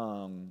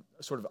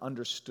sort of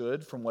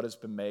understood from what has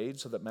been made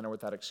so that men are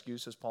without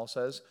excuse, as Paul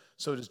says.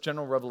 So does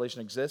general revelation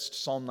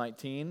exist? Psalm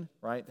 19,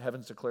 right?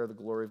 Heavens declare the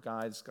glory of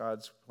God's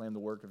proclaim the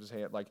work of his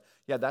hand. Like,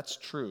 yeah, that's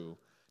true.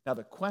 Now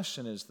the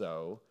question is,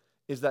 though,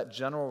 is that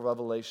general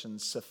revelation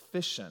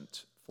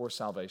sufficient for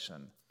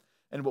salvation?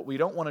 And what we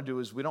don't want to do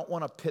is we don't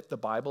want to pit the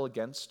Bible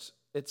against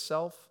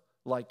itself.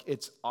 like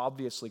it's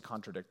obviously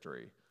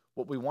contradictory.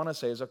 What we want to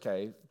say is,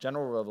 okay,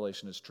 general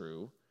revelation is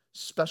true,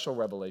 special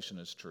revelation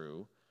is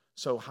true.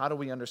 So how do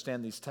we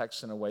understand these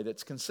texts in a way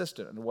that's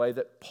consistent, in a way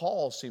that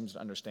Paul seems to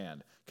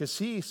understand? Because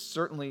he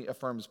certainly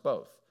affirms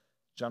both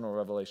general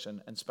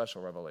revelation and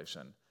special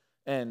revelation.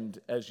 And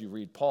as you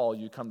read Paul,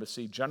 you come to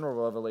see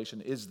general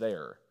revelation is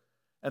there.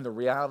 And the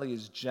reality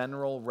is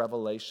general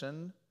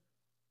revelation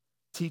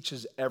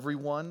teaches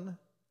everyone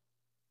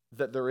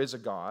that there is a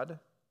God,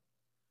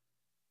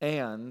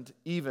 and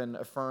even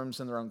affirms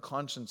in their own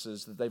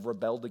consciences that they've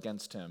rebelled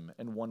against him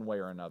in one way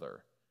or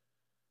another.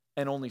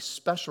 And only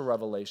special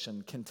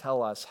revelation can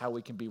tell us how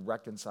we can be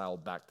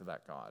reconciled back to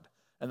that God.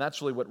 And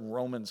that's really what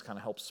Romans kind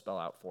of helps spell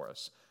out for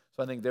us.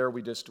 So I think there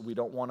we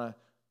don't want to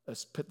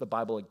pit the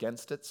Bible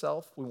against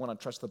itself. We want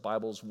to trust the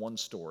Bible as one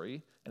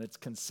story, and it's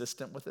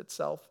consistent with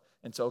itself.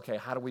 And so, okay,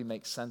 how do we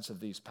make sense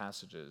of these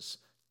passages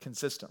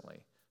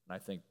consistently? And I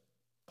think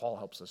Paul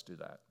helps us do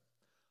that.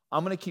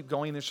 I'm going to keep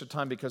going this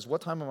time because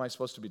what time am I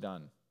supposed to be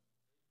done?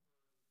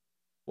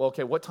 Well,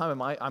 okay, what time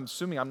am I? I'm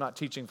assuming I'm not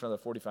teaching for another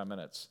 45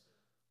 minutes.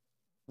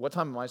 What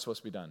time am I supposed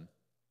to be done?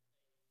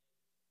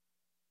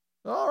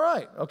 All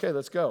right, okay,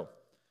 let's go.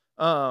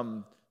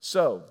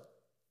 So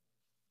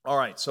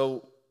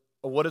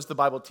what does the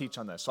Bible teach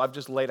on this? So I've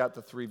just laid out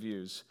the three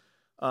views,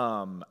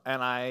 and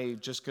I'm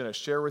just going to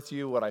share with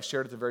you what I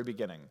shared at the very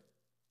beginning.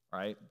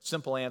 Right?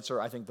 Simple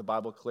answer, I think the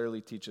Bible clearly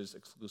teaches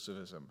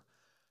exclusivism.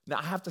 Now,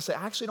 I have to say,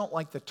 I actually don't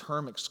like the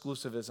term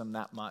exclusivism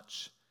that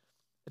much.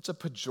 It's a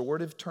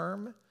pejorative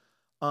term,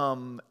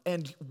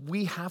 and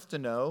we have to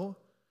know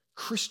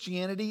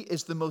Christianity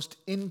is the most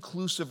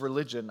inclusive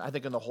religion, I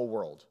think, in the whole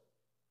world.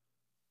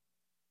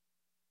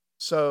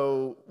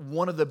 So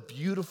one of the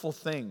beautiful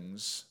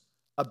things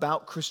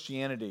about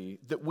Christianity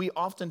that we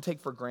often take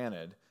for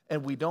granted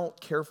and we don't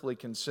carefully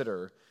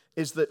consider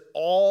is that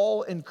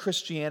all in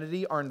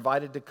Christianity are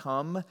invited to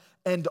come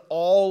and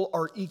all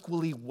are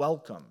equally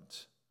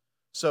welcomed.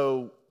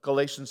 So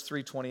Galatians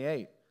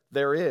 3:28,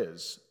 there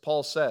is,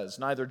 Paul says,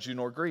 neither Jew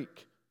nor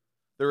Greek.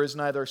 There is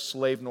neither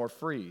slave nor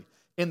free.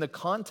 In the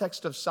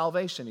context of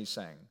salvation, he's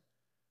saying,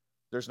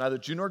 there's neither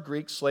Jew nor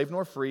Greek, slave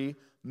nor free,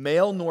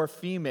 male nor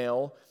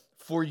female,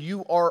 for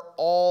you are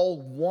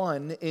all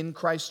one in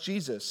Christ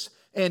Jesus.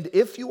 And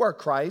if you are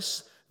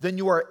Christ, then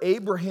you are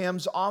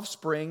Abraham's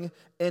offspring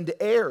and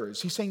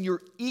heirs. He's saying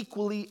you're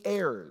equally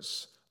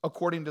heirs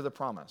according to the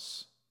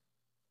promise.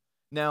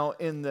 Now,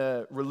 in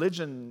the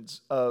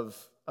religions of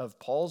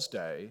Paul's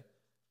day,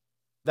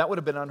 that would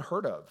have been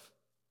unheard of.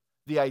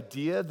 The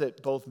idea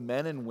that both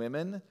men and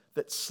women,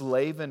 that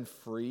slave and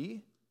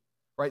free,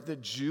 right,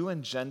 that Jew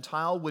and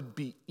Gentile would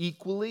be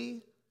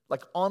equally,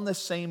 like on the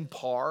same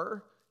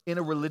par in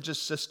a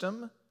religious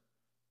system,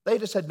 they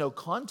just had no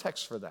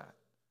context for that.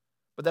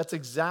 But that's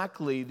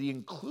exactly the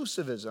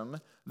inclusivism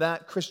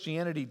that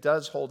Christianity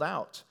does hold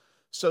out.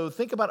 So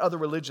think about other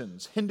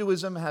religions.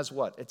 Hinduism has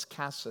what? Its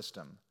caste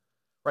system,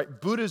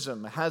 right?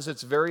 Buddhism has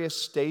its various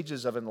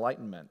stages of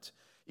enlightenment.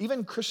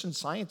 Even Christian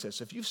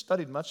Scientists, if you've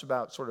studied much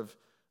about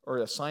or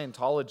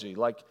Scientology,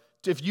 like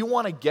if you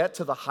want to get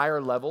to the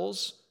higher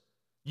levels,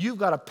 you've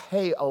got to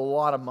pay a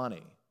lot of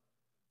money.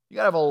 You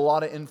got to have a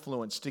lot of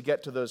influence to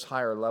get to those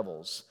higher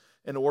levels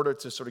in order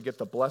to sort of get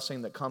the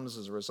blessing that comes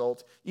as a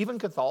result. Even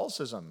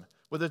Catholicism,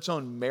 with its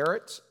own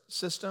merit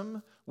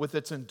system, with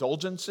its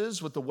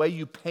indulgences, with the way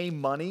you pay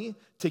money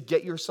to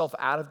get yourself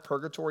out of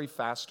purgatory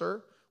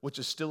faster, which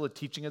is still a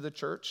teaching of the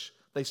church.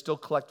 They still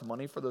collect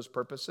money for those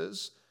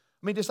purposes.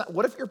 I mean,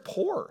 what if you're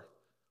poor?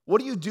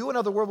 What do you do in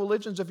other world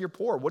religions if you're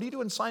poor? What do you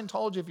do in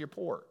Scientology if you're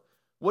poor?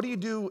 What do you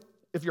do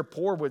if you're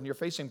poor when you're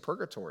facing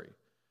purgatory?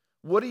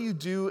 What do you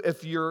do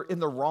if you're in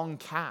the wrong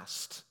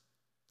caste?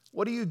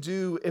 What do you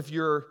do if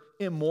you're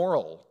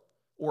immoral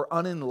or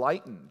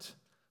unenlightened?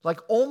 Like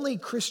only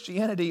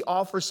Christianity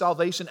offers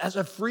salvation as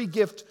a free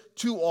gift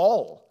to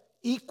all,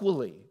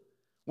 equally,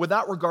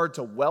 without regard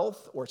to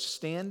wealth or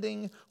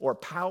standing or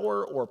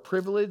power or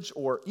privilege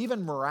or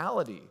even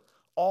morality.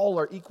 All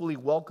are equally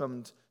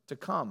welcomed to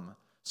come.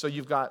 So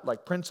you've got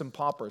like prince and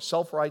pauper,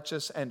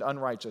 self-righteous and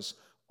unrighteous,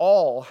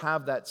 all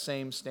have that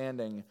same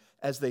standing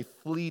as they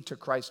flee to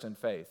Christ in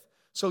faith.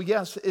 So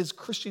yes, is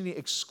Christianity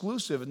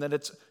exclusive and that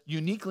it's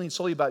uniquely and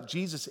solely about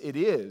Jesus? It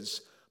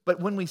is. But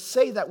when we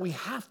say that, we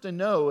have to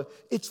know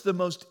it's the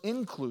most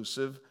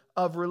inclusive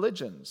of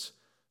religions.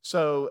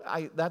 So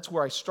that's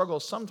where I struggle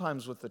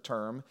sometimes with the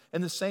term.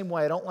 In the same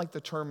way, I don't like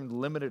the term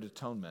limited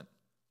atonement.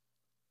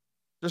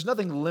 There's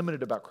nothing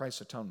limited about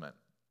Christ's atonement.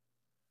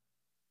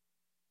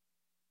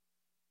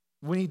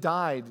 When he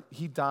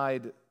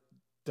died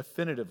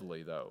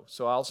definitively, though.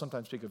 So I'll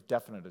sometimes speak of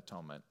definite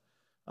atonement.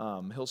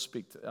 It'll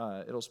speak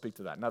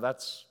to that. Now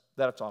that's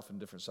often a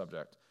different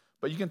subject.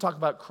 But you can talk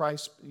about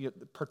Christ's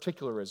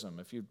particularism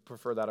if you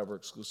prefer that over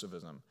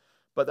exclusivism.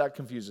 But that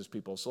confuses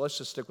people. So let's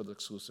just stick with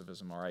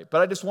exclusivism, all right?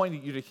 But I just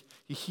want you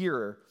to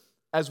hear,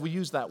 as we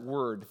use that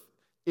word,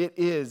 it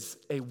is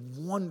a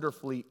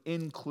wonderfully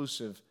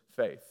inclusive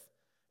faith.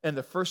 And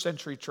the first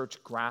century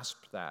church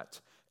grasped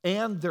that.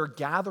 And their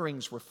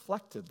gatherings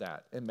reflected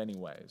that in many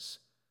ways.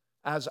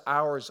 as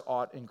ours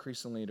ought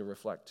increasingly to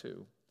reflect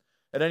too.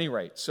 At any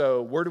rate,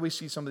 so where do we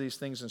see some of these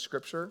things in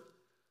Scripture?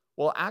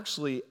 Well,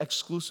 actually,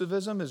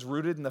 exclusivism is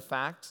rooted in the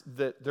fact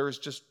that there is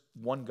just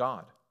one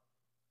God.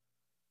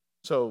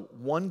 So,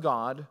 one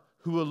God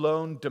who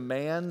alone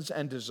demands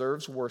and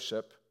deserves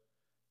worship.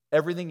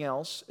 Everything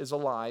else is a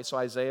lie. So,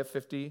 Isaiah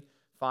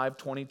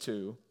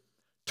 55:22.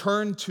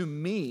 Turn to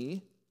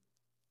me,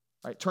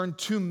 right? Turn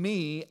to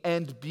me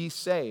and be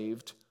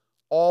saved,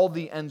 all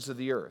the ends of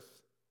the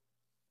earth.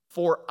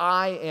 For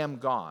I am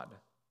God,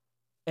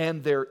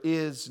 and there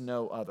is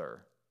no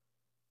other.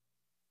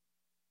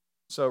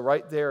 So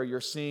right there, you're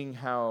seeing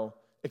how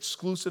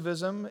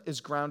exclusivism is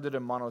grounded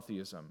in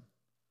monotheism.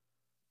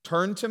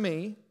 Turn to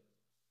me,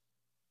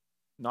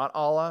 not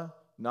Allah,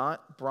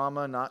 not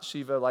Brahma, not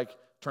Shiva, like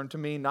turn to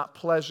me, not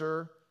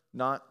pleasure,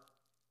 not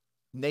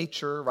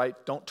nature, right?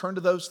 Don't turn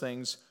to those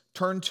things.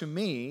 Turn to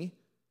me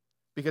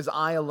because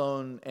I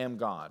alone am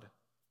God.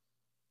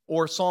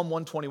 Or Psalm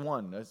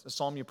 121, a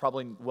psalm you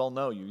probably well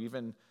know. You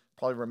even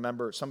probably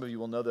remember, some of you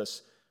will know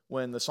this,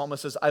 when the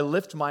psalmist says, I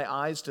lift my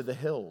eyes to the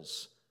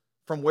hills.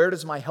 From where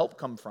does my help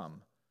come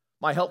from?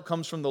 My help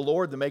comes from the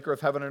Lord, the maker of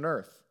heaven and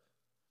earth.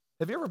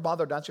 Have you ever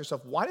bothered to ask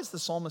yourself, why does the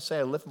psalmist say,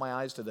 I lift my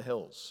eyes to the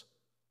hills?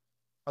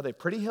 Are they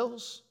pretty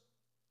hills?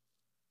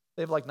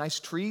 They have like nice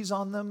trees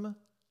on them?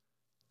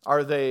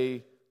 Are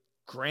they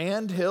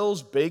grand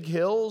hills, big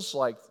hills?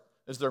 Like,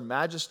 is there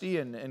majesty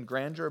and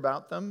grandeur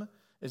about them?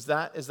 Is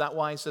that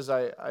why he says,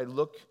 I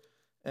look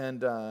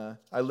and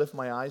I lift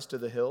my eyes to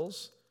the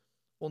hills?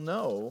 Well,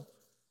 no.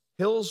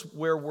 Hills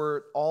where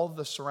were all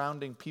the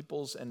surrounding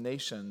peoples and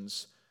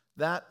nations,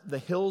 that the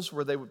hills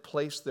where they would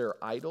place their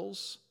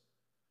idols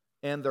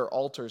and their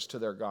altars to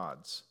their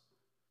gods.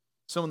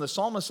 So when the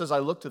psalmist says, I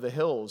look to the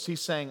hills,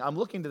 he's saying, I'm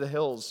looking to the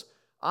hills.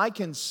 I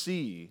can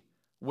see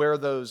where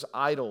those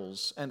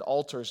idols and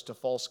altars to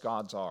false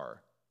gods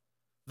are.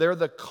 They're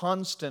the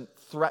constant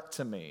threat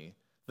to me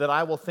that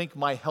I will think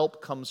my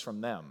help comes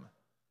from them.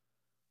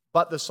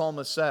 But the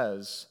psalmist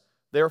says,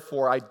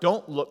 therefore, I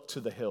don't look to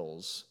the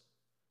hills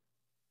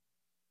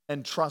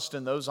and trust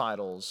in those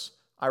idols.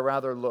 I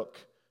rather look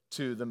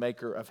to the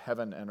maker of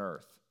heaven and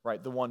earth,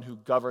 right? The one who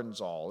governs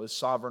all, is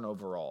sovereign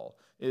over all,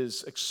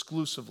 is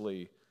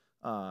exclusively,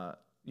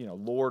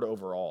 Lord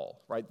over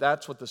all, right?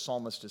 That's what the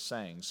psalmist is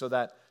saying. So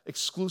that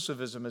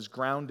exclusivism is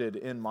grounded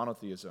in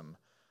monotheism.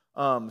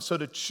 So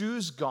to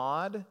choose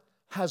God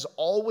has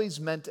always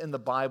meant in the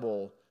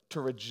Bible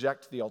to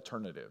reject the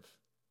alternative.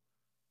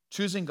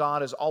 Choosing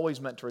God has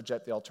always meant to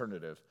reject the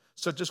alternative.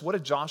 So just what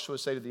did Joshua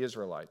say to the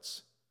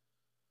Israelites?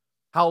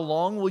 How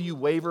long will you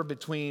waver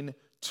between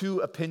two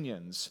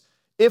opinions?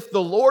 If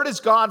the Lord is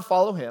God,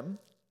 follow him.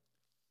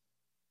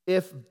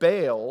 If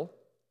Baal,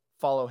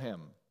 follow him.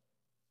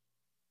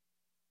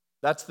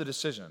 That's the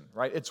decision,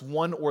 right? It's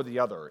one or the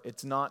other.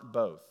 It's not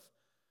both.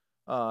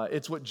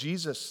 It's what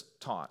Jesus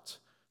taught.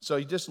 So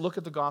you just look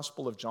at the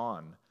Gospel of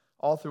John,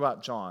 all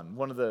throughout John.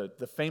 One of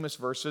the famous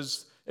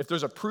verses, if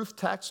there's a proof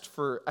text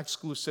for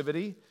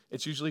exclusivity,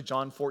 it's usually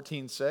John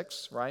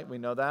 14:6, right? We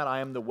know that. I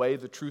am the way,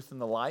 the truth,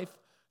 and the life.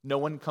 No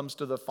one comes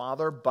to the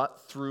Father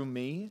but through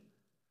me.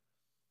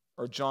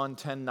 Or John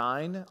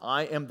 10:9,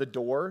 I am the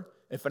door.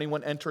 If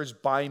anyone enters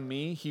by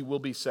me, he will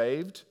be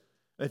saved.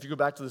 And if you go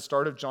back to the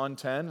start of John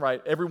 10,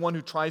 right, everyone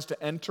who tries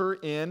to enter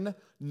in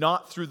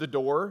not through the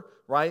door,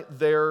 right,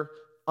 they're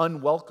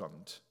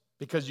unwelcomed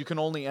because you can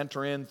only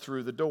enter in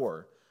through the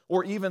door.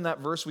 Or even that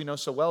verse we know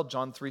so well,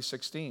 John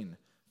 3:16,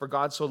 for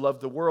God so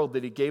loved the world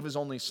that he gave his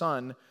only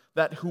Son,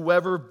 that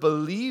whoever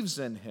believes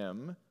in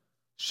him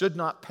should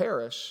not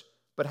perish,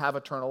 but have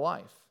eternal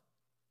life.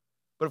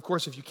 But of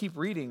course, if you keep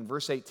reading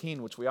verse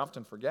 18, which we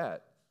often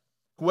forget,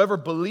 whoever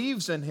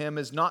believes in him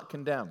is not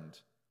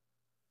condemned,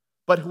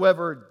 but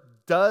whoever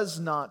does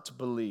not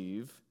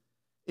believe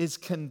is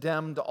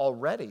condemned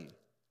already,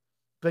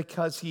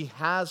 because he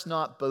has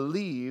not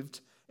believed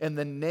in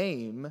the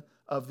name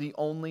of the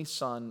only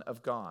Son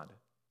of God.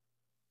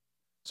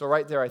 So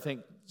right there, I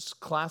think it's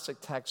classic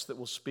text that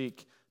will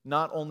speak,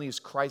 not only is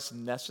Christ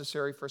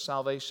necessary for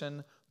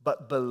salvation,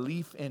 but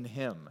belief in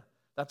him.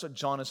 That's what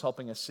John is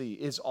helping us see,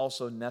 is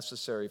also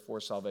necessary for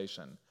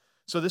salvation.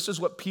 So this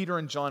is what Peter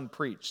and John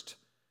preached.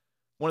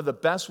 One of the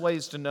best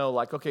ways to know,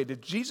 like, okay,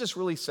 did Jesus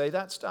really say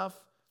that stuff?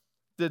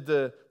 Did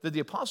the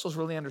apostles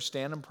really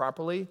understand him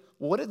properly?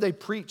 Well, what did they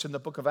preach in the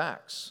book of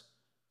Acts?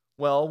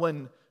 Well,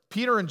 when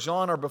Peter and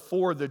John are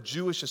before the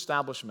Jewish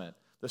establishment,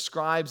 the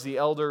scribes, the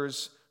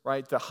elders,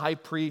 right, the high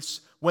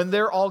priests, when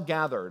they're all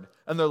gathered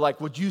and they're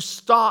like, would you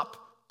stop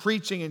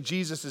preaching in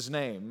Jesus'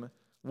 name?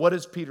 What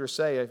does Peter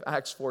say?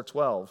 Acts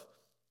 4:12.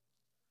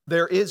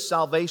 There is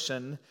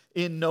salvation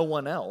in no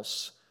one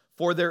else,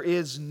 for there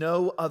is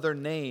no other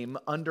name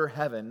under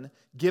heaven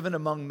given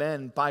among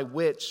men by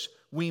which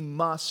we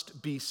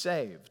must be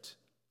saved.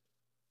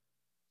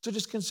 So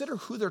just consider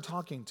who they're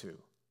talking to.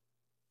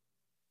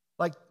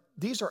 Like,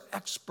 these are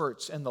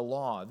experts in the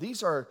law.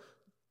 These are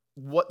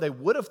what they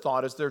would have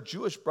thought as their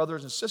Jewish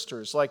brothers and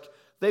sisters. Like,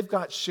 they've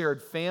got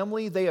shared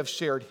family, they have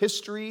shared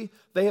history,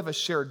 they have a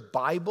shared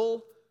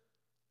Bible.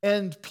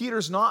 And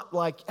Peter's not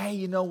like, hey,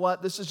 you know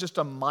what? This is just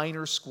a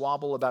minor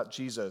squabble about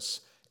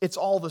Jesus. It's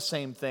all the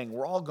same thing.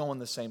 We're all going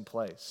the same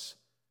place.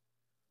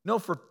 No,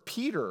 for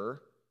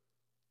Peter,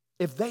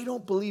 if they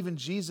don't believe in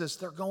Jesus,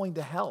 they're going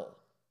to hell,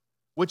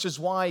 which is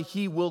why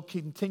he will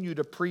continue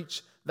to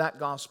preach that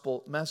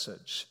gospel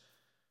message.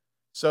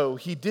 So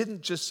he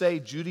didn't just say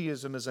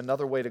Judaism is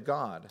another way to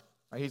God.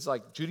 He's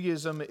like,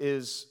 Judaism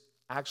is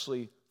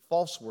actually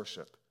false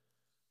worship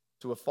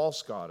to a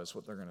false God, is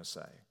what they're going to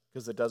say,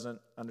 because it doesn't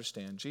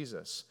understand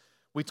Jesus.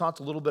 We talked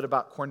a little bit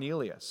about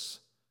Cornelius,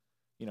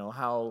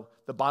 how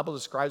the Bible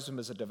describes him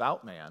as a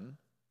devout man.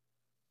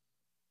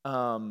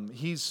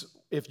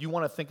 If you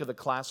want to think of the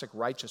classic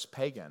righteous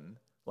pagan,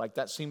 like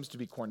that seems to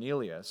be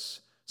Cornelius,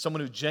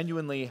 someone who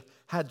genuinely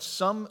had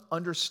some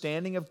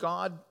understanding of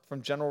God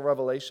from general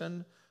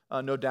revelation,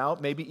 no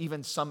doubt, maybe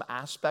even some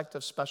aspect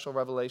of special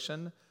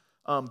revelation,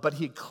 but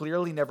he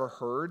clearly never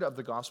heard of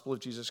the gospel of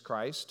Jesus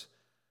Christ.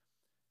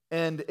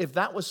 And if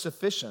that was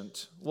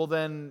sufficient, well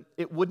then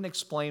it wouldn't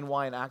explain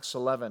why in Acts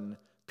 11,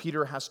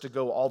 Peter has to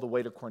go all the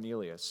way to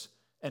Cornelius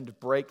and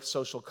break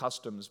social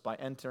customs by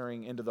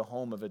entering into the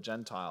home of a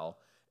Gentile.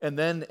 And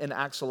then in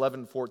Acts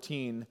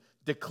 11:14,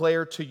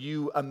 declare to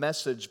you a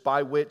message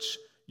by which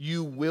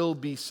you will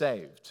be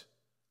saved.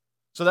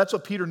 So that's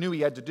what Peter knew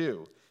he had to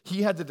do.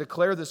 He had to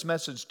declare this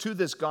message to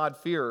this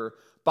God-fearer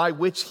by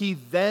which he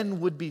then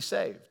would be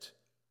saved.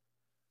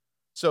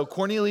 So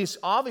Cornelius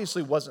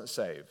obviously wasn't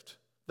saved,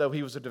 though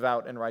he was a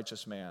devout and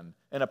righteous man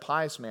and a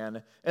pious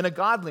man and a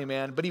godly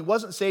man, but he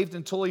wasn't saved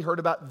until he heard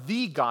about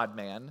the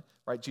God-man,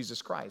 right,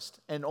 Jesus Christ.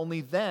 And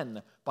only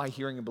then, by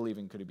hearing and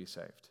believing, could he be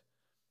saved.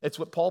 It's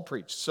what Paul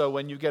preached. So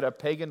when you get a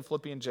pagan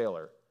Philippian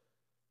jailer,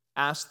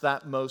 ask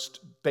that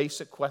most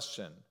basic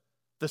question,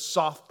 the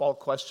softball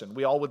question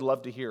we all would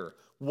love to hear.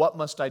 What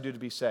must I do to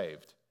be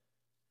saved?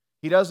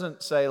 He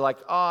doesn't say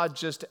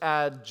just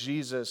add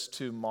Jesus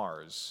to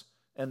Mars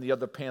and the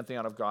other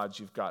pantheon of gods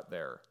you've got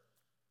there.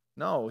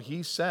 No,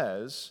 he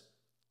says,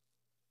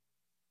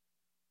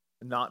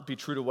 not be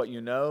true to what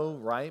you know,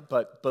 right?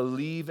 But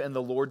believe in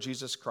the Lord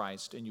Jesus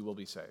Christ and you will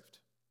be saved.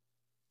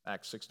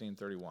 Acts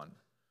 16:31.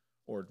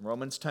 Or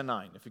Romans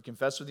 10:9. If you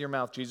confess with your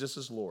mouth Jesus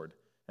is Lord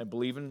and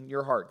believe in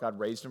your heart God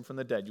raised him from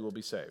the dead, you will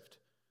be saved.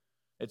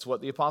 It's what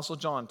the Apostle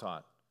John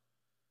taught.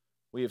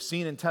 We have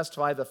seen and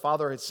testified the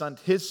Father has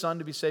sent his Son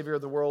to be Savior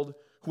of the world.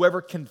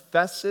 Whoever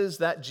confesses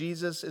that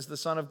Jesus is the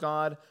Son of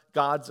God,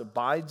 God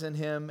abides in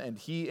him and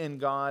he in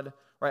God.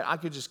 Right? I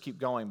could just keep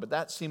going, but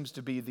that seems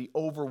to be the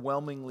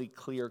overwhelmingly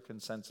clear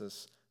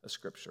consensus of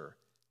Scripture.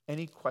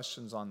 Any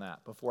questions on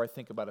that before I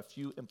think about a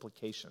few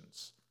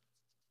implications?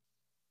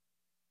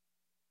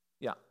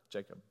 Yeah,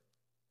 Jacob.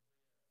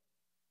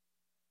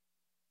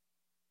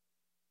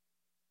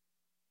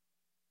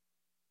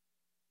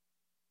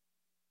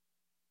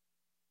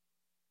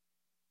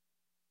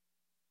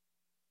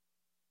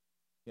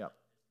 Yeah.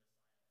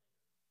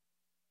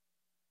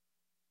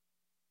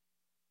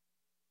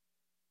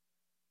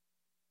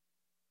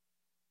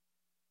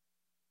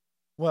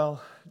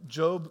 Well,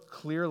 Job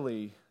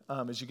clearly,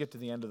 as you get to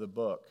the end of the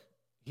book,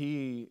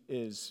 he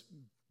is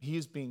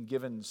being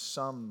given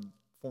some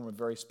form of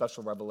very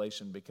special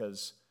revelation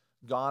because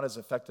God is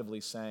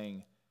effectively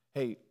saying,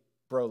 hey,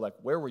 bro,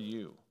 where were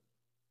you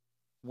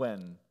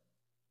when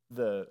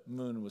the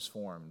moon was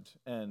formed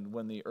and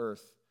when the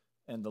earth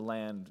and the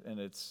land and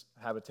its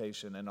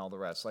habitation and all the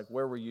rest?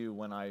 Where were you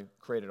when I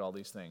created all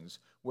these things?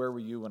 Where were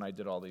you when I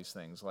did all these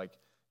things?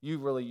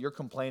 You're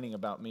complaining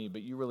about me,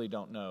 but you really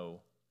don't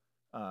know.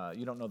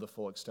 You don't know the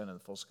full extent and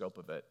the full scope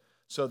of it.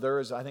 So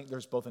I think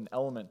there's both an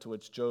element to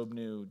which Job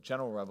knew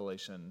general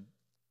revelation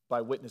by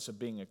witness of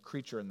being a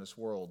creature in this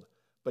world,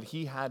 but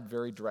he had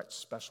very direct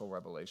special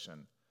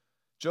revelation.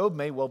 Job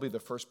may well be the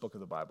first book of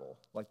the Bible,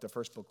 the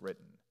first book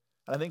written.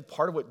 And I think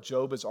part of what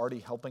Job is already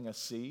helping us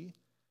see,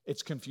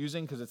 it's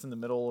confusing because it's in the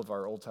middle of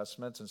our Old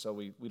Testaments, and so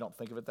we don't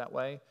think of it that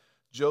way.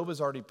 Job is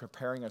already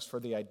preparing us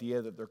for the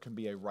idea that there can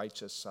be a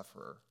righteous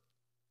sufferer.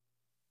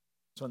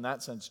 So in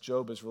that sense,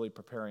 Job is really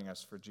preparing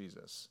us for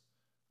Jesus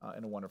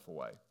in a wonderful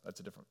way.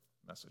 That's a different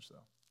message,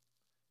 though.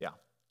 Yeah.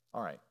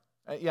 All right.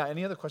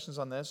 Any other questions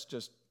on this?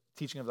 Just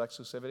teaching of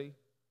exclusivity?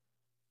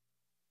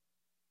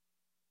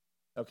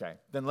 Okay.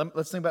 Then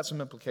let's think about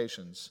some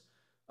implications.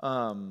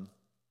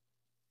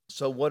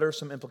 So what are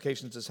some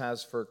implications this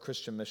has for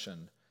Christian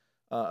mission?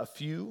 A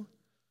few.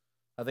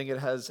 I think it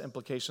has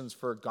implications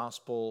for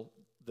gospel,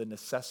 the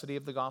necessity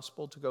of the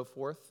gospel to go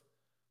forth,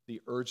 the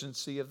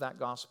urgency of that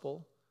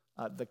gospel,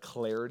 the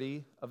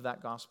clarity of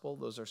that gospel.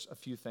 Those are a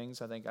few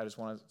things I think I just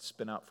want to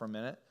spin out for a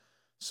minute.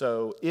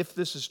 So if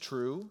this is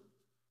true,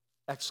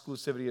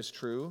 exclusivity is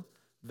true,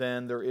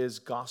 then there is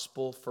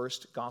gospel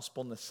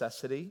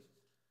necessity.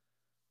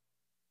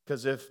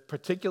 Because if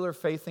particular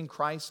faith in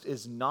Christ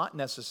is not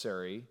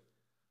necessary,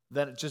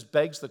 then it just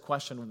begs the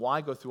question,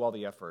 why go through all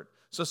the effort?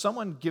 So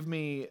someone give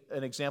me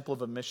an example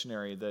of a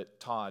missionary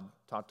that Todd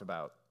talked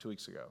about 2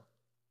 weeks ago.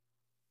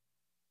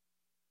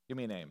 Give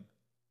me a name.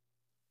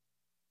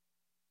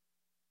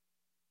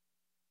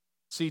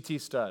 C.T.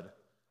 Studd.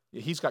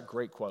 He's got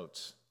great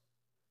quotes.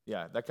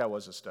 Yeah, that guy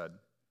was a stud.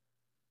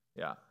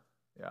 Yeah,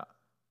 yeah.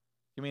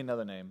 Give me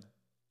another name.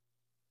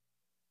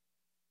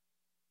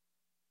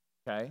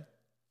 Okay.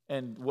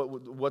 And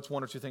what's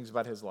one or two things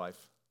about his life?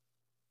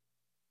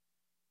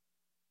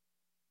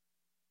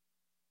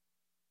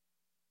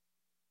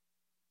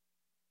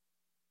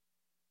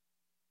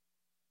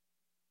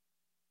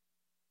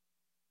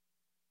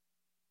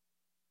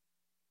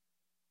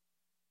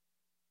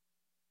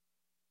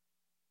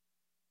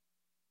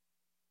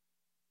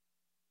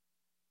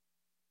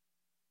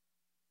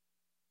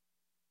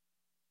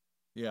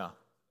 Yeah.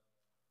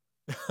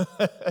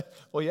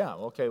 Well, yeah.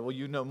 Okay. Well,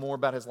 you know more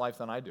about his life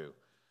than I do.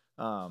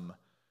 Um,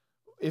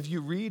 if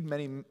you read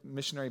many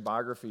missionary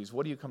biographies,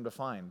 what do you come to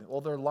find?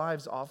 Well, their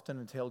lives often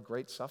entailed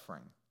great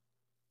suffering.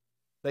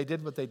 They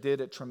did what they did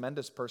at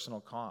tremendous personal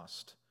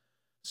cost.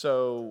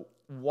 So,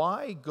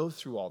 why go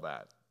through all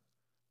that?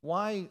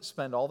 Why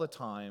spend all the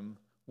time?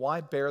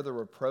 Why bear the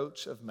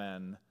reproach of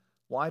men?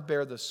 Why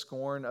bear the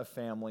scorn of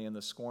family and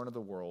the scorn of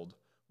the world?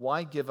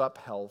 Why give up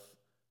health?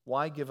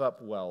 Why give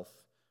up wealth?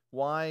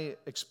 Why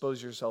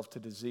expose yourself to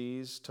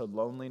disease, to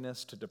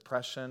loneliness, to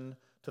depression,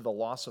 to the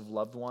loss of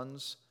loved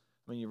ones?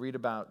 When you read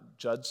about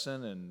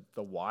Judson and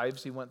the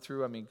wives he went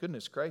through, I mean,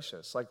 goodness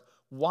gracious. Like,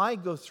 why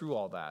go through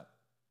all that?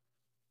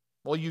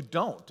 Well, you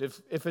don't.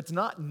 If it's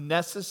not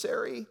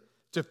necessary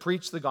to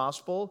preach the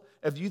gospel,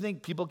 if you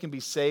think people can be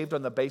saved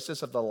on the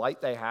basis of the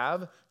light they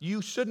have,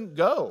 you shouldn't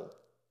go.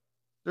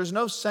 There's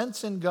no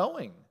sense in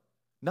going.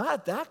 Not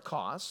at that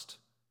cost.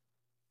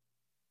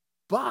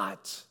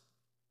 But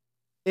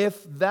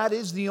if that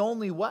is the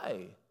only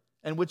way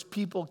in which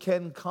people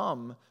can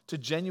come to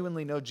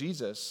genuinely know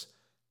Jesus,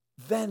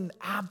 then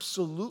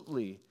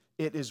absolutely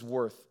it is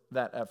worth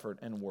that effort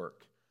and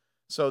work.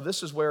 So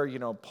this is where,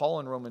 Paul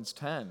in Romans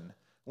 10,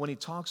 when he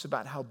talks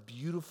about how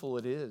beautiful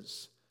it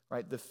is,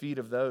 right, the feet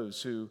of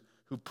those who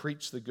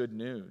preach the good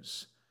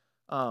news.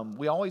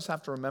 We always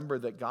have to remember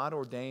that God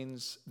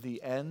ordains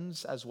the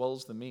ends as well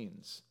as the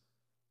means.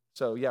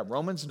 So yeah,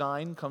 Romans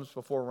 9 comes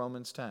before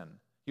Romans 10.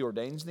 He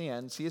ordains the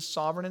ends. He is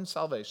sovereign in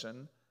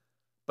salvation.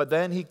 But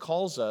then he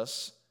calls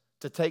us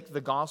to take the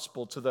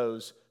gospel to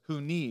those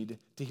who need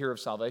to hear of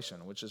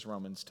salvation, which is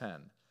Romans 10.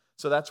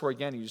 So that's where,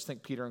 again, you just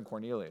think Peter and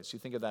Cornelius. You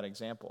think of that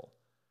example.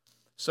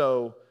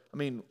 So, I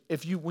mean,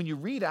 when you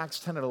read Acts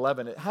 10 and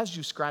 11, it has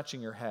you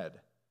scratching your head.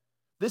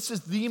 This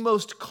is the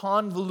most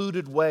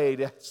convoluted way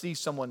to see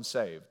someone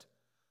saved.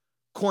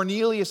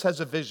 Cornelius has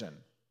a vision.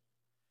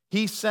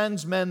 He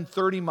sends men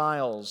 30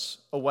 miles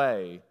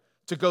away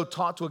to go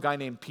talk to a guy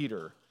named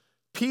Peter.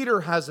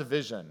 Peter has a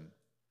vision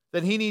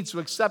that he needs to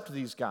accept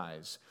these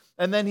guys.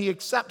 And then he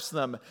accepts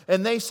them.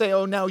 And they say,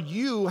 oh, now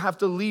you have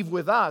to leave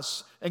with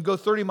us and go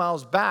 30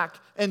 miles back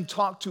and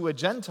talk to a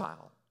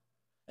Gentile.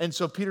 And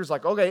so Peter's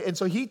like, okay. And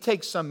so he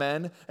takes some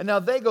men, and now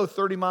they go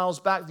 30 miles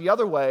back the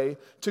other way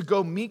to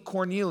go meet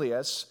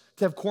Cornelius,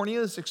 to have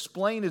Cornelius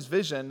explain his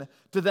vision,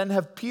 to then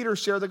have Peter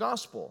share the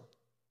gospel.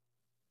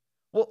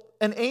 Well,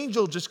 an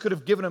angel just could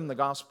have given him the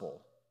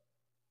gospel.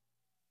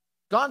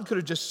 God could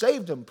have just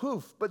saved him,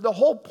 poof. But the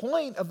whole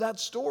point of that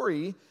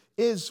story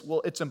is,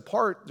 well, it's in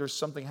part, there's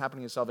something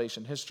happening in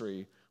salvation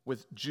history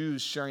with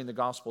Jews sharing the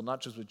gospel,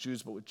 not just with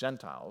Jews, but with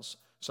Gentiles.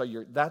 So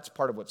that's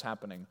part of what's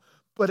happening.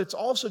 But it's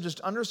also just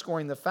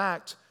underscoring the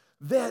fact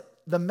that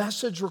the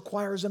message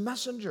requires a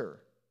messenger.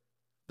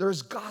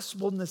 There's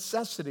gospel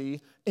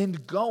necessity in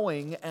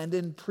going and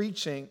in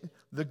preaching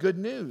the good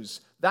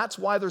news. That's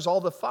why there's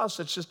all the fuss.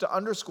 It's just to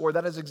underscore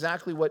that is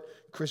exactly what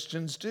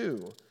Christians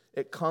do.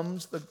 It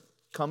comes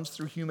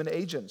through human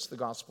agents, the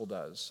gospel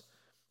does.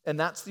 And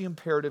that's the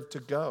imperative to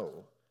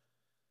go.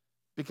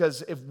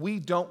 Because if we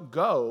don't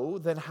go,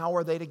 then how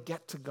are they to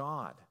get to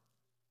God?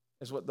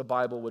 Is what the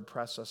Bible would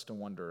press us to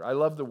wonder. I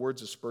love the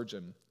words of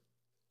Spurgeon.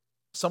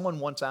 Someone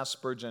once asked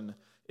Spurgeon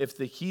if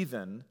the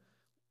heathen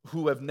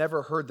who have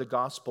never heard the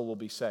gospel will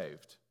be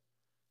saved.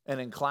 And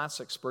in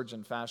classic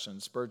Spurgeon fashion,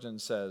 Spurgeon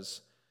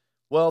says,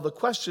 well, the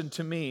question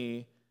to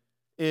me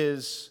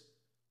is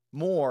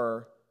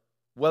more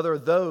whether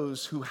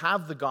those who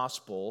have the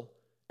gospel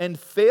and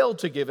fail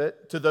to give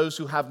it to those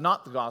who have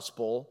not the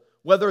gospel,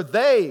 whether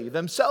they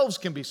themselves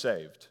can be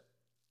saved.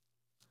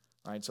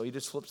 Right? So he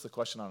just flips the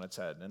question on its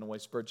head in a way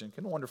Spurgeon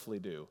can wonderfully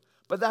do.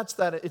 But it's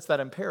that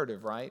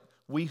imperative, right?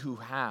 We who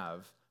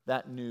have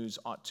that news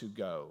ought to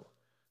go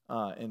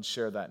and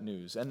share that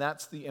news. And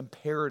that's the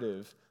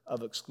imperative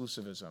of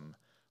exclusivism.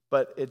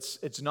 But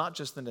it's not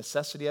just the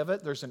necessity of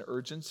it. There's an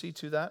urgency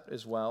to that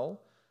as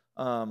well.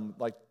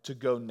 Like to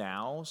go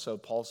now. So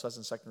Paul says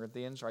in 2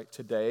 Corinthians, right?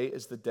 Today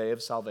is the day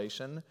of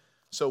salvation.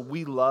 So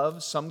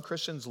some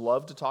Christians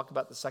love to talk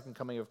about the second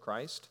coming of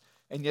Christ.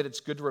 And yet it's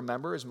good to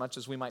remember, as much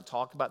as we might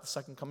talk about the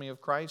second coming of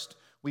Christ,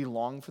 we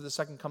long for the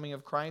second coming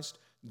of Christ.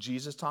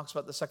 Jesus talks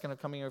about the second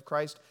coming of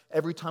Christ.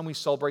 Every time we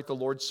celebrate the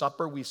Lord's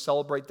Supper, we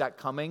celebrate that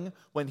coming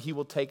when he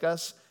will take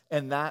us,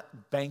 and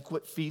that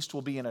banquet feast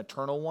will be an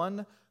eternal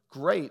one.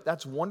 Great,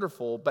 that's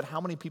wonderful, but how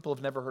many people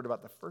have never heard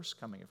about the first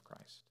coming of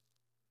Christ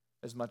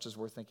as much as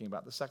we're thinking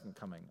about the second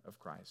coming of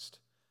Christ?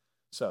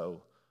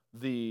 So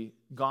the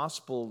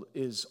gospel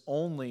is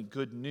only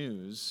good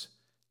news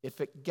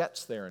if it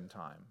gets there in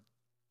time.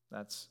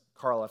 That's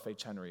Carl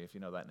F.H. Henry, if you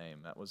know that name.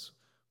 That was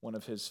one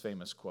of his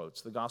famous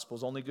quotes. The gospel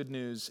is only good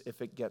news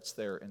if it gets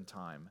there in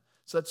time.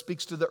 So that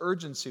speaks to the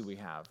urgency we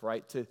have,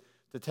 right, to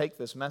take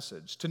this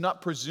message, to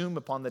not presume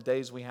upon the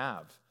days we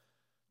have,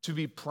 to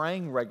be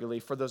praying regularly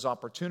for those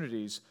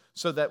opportunities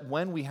so that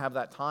when we have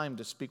that time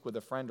to speak with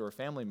a friend or a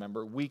family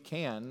member, we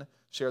can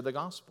share the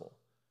gospel.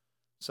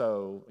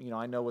 So,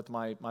 I know with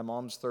my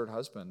mom's third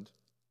husband,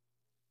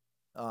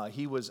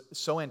 he was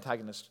so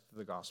antagonistic to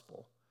the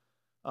gospel.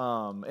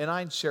 And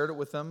I shared it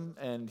with him,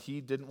 and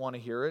he didn't want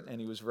to hear it, and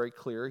he was very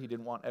clear. He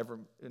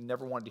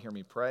never wanted to hear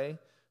me pray,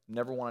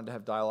 never wanted to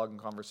have dialogue and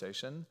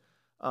conversation.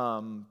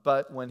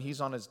 But when he's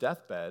on his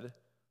deathbed,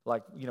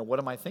 what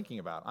am I thinking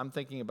about? I'm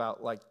thinking about,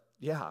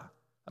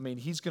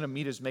 he's going to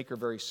meet his maker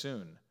very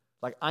soon.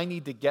 I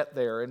need to get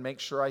there and make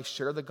sure I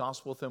share the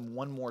gospel with him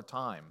one more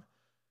time,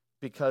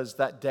 because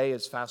that day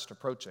is fast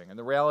approaching. And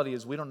the reality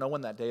is we don't know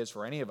when that day is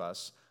for any of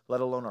us, let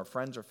alone our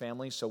friends or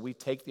family, so we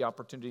take the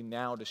opportunity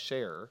now to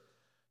share,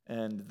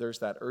 and there's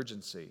that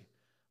urgency.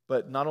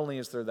 But not only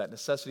is there that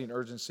necessity and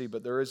urgency,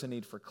 but there is a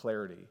need for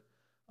clarity.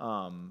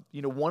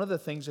 One of the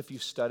things, if you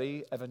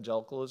study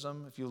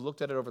evangelicalism, if you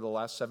looked at it over the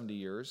last 70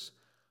 years,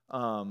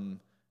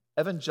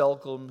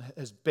 evangelicalism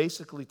has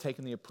basically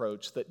taken the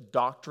approach that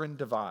doctrine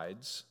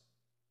divides,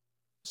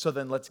 so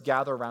then let's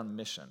gather around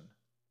mission.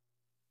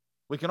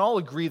 We can all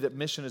agree that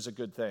mission is a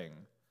good thing.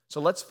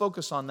 So let's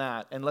focus on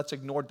that and let's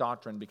ignore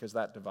doctrine because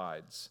that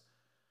divides.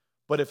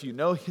 But if you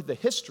know the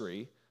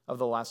history of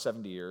the last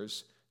 70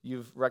 years,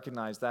 you've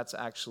recognized that's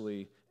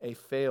actually a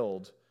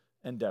failed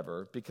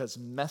endeavor because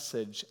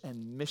message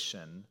and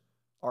mission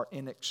are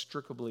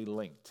inextricably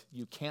linked.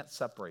 You can't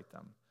separate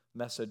them,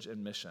 message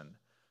and mission.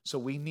 So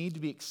we need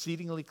to be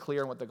exceedingly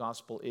clear on what the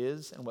gospel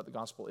is and what the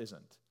gospel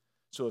isn't.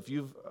 So if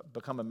you've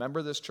become a member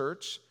of this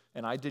church,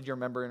 and I did your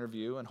member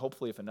interview, and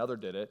hopefully if another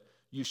did it,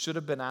 you should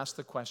have been asked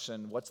the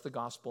question, what's the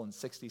gospel in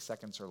 60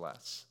 seconds or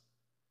less?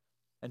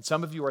 And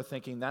some of you are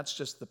thinking that's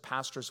just the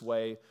pastor's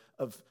way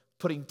of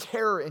putting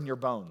terror in your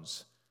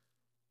bones,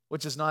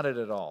 which is not it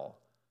at all.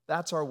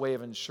 That's our way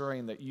of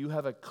ensuring that you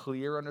have a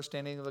clear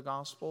understanding of the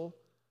gospel.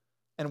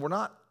 And we're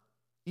not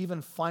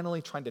even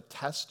finally trying to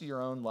test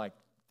your own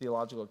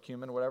theological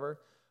acumen or whatever,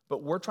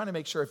 but we're trying to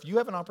make sure if you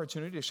have an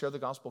opportunity to share the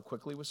gospel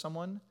quickly with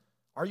someone,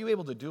 are you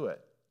able to do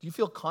it? Do you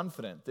feel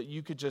confident that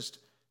you could just,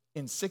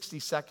 in 60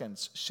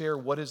 seconds, share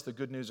what is the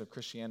good news of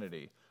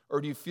Christianity? Or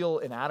do you feel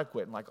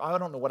inadequate and I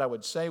don't know what I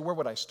would say, where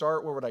would I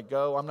start, where would I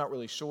go, I'm not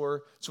really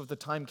sure, so if the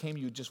time came,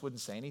 you just wouldn't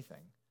say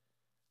anything?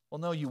 Well,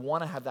 no, you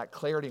want to have that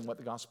clarity in what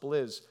the gospel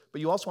is, but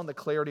you also want the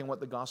clarity in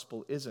what the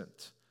gospel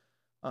isn't.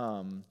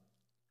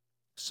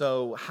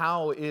 So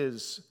how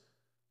is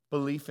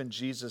belief in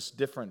Jesus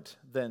different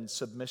than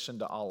submission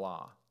to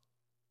Allah?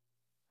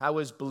 How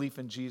is belief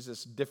in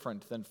Jesus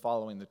different than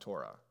following the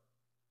Torah?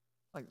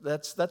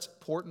 That's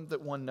important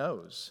that one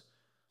knows.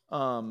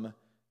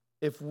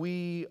 If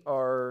we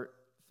are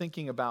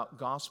thinking about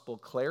gospel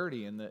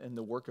clarity in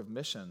the work of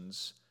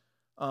missions,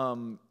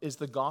 is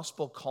the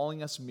gospel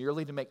calling us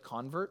merely to make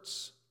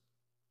converts,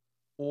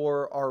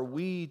 or are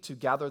we to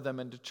gather them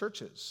into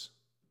churches?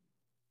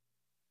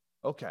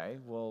 Okay,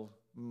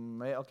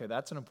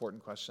 that's an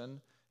important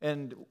question.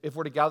 And if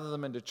we're to gather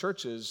them into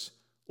churches,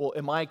 well,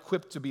 am I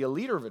equipped to be a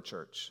leader of a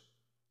church?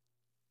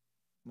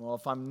 Well,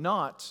 if I'm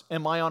not,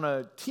 am I on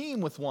a team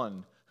with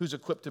one who's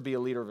equipped to be a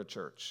leader of a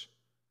church?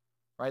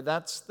 Right?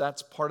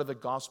 That's part of the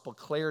gospel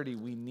clarity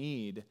we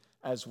need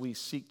as we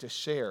seek to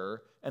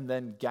share and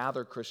then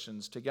gather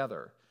Christians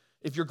together.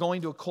 If you're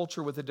going to a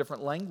culture with a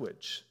different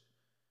language,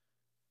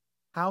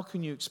 how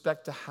can you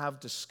expect to have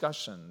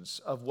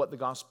discussions of what the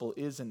gospel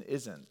is and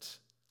isn't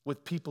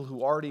with people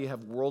who already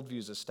have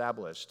worldviews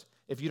established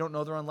if you don't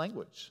know their own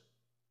language?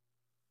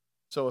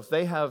 So if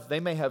they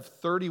may have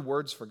 30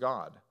 words for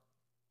God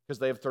because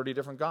they have 30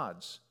 different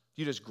gods.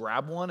 Do you just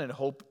grab one and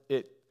hope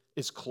it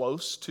is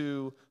close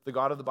to the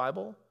God of the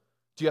Bible?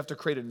 Do you have to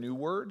create a new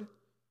word?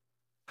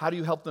 How do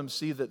you help them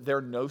see that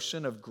their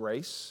notion of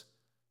grace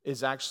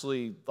is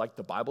actually like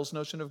the Bible's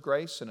notion of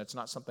grace and it's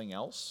not something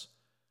else?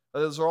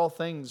 Those are all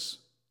things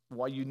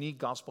why you need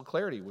gospel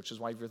clarity, which is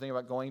why if you're thinking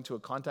about going to a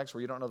context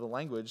where you don't know the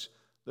language,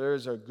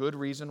 there's a good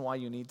reason why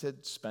you need to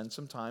spend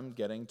some time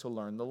getting to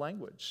learn the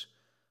language.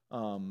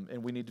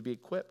 And we need to be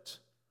equipped.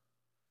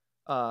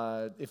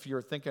 If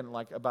you're thinking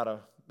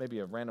about maybe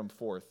a random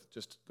fourth,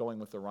 just going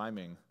with the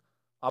rhyming,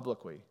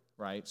 obloquy,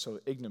 right? So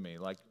ignominy,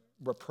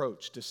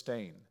 reproach,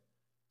 disdain.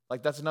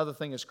 That's another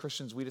thing as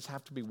Christians we just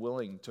have to be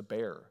willing to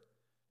bear.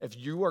 If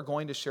you are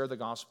going to share the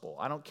gospel,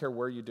 I don't care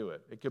where you do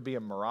it. It could be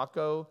in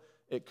Morocco.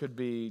 It could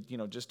be,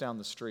 just down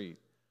the street.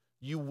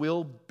 You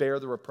will bear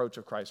the reproach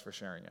of Christ for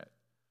sharing it.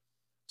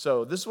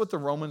 So this is what the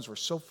Romans were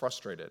so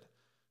frustrated,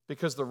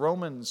 because the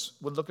Romans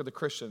would look at the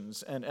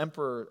Christians, and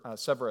Emperor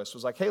Severus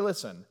was like, hey,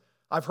 listen,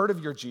 I've heard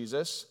of your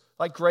Jesus.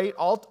 Great,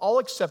 I'll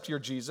accept your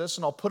Jesus,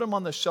 and I'll put him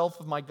on the shelf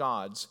of my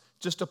gods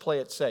just to play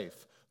it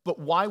safe. But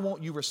why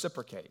won't you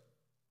reciprocate?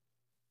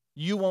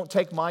 You won't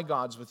take my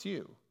gods with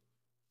you.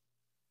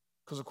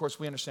 Because, of course,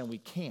 we understand we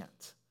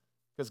can't,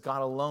 because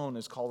God alone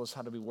has called us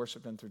how to be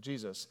worshiped in through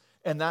Jesus.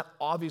 And that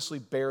obviously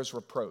bears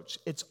reproach.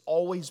 It's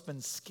always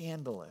been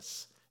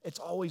scandalous. It's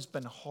always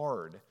been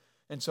hard.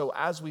 And so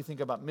as we think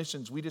about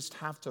missions, we just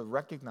have to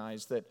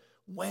recognize that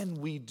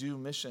when we do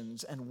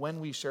missions and when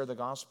we share the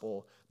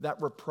gospel,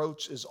 that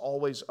reproach is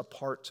always a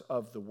part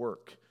of the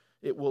work.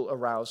 It will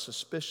arouse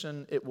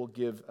suspicion. It will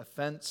give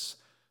offense.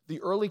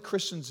 The early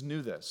Christians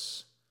knew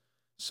this.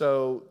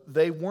 So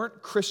they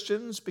weren't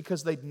Christians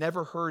because they'd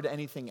never heard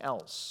anything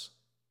else.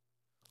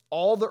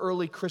 All the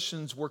early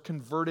Christians were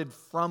converted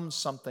from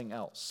something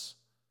else.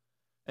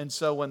 And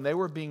so when they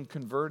were being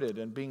converted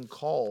and being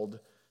called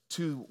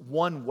to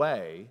one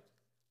way,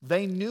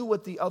 they knew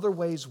what the other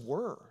ways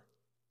were.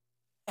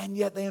 And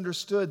yet they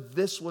understood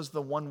this was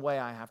the one way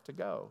I have to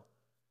go.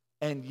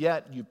 And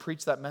yet you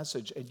preach that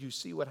message and you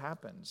see what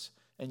happens.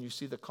 And you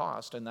see the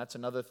cost. And that's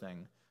another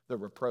thing. The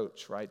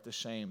reproach, right? The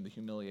shame, the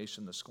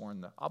humiliation, the scorn,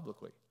 the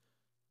obloquy.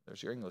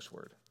 There's your English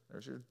word.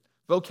 There's your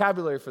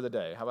vocabulary for the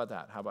day. How about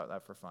that? How about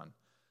that for fun?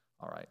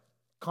 All right.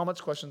 Comments,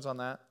 questions on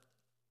that?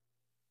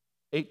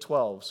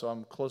 8:12, so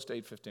I'm close to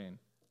 8:15.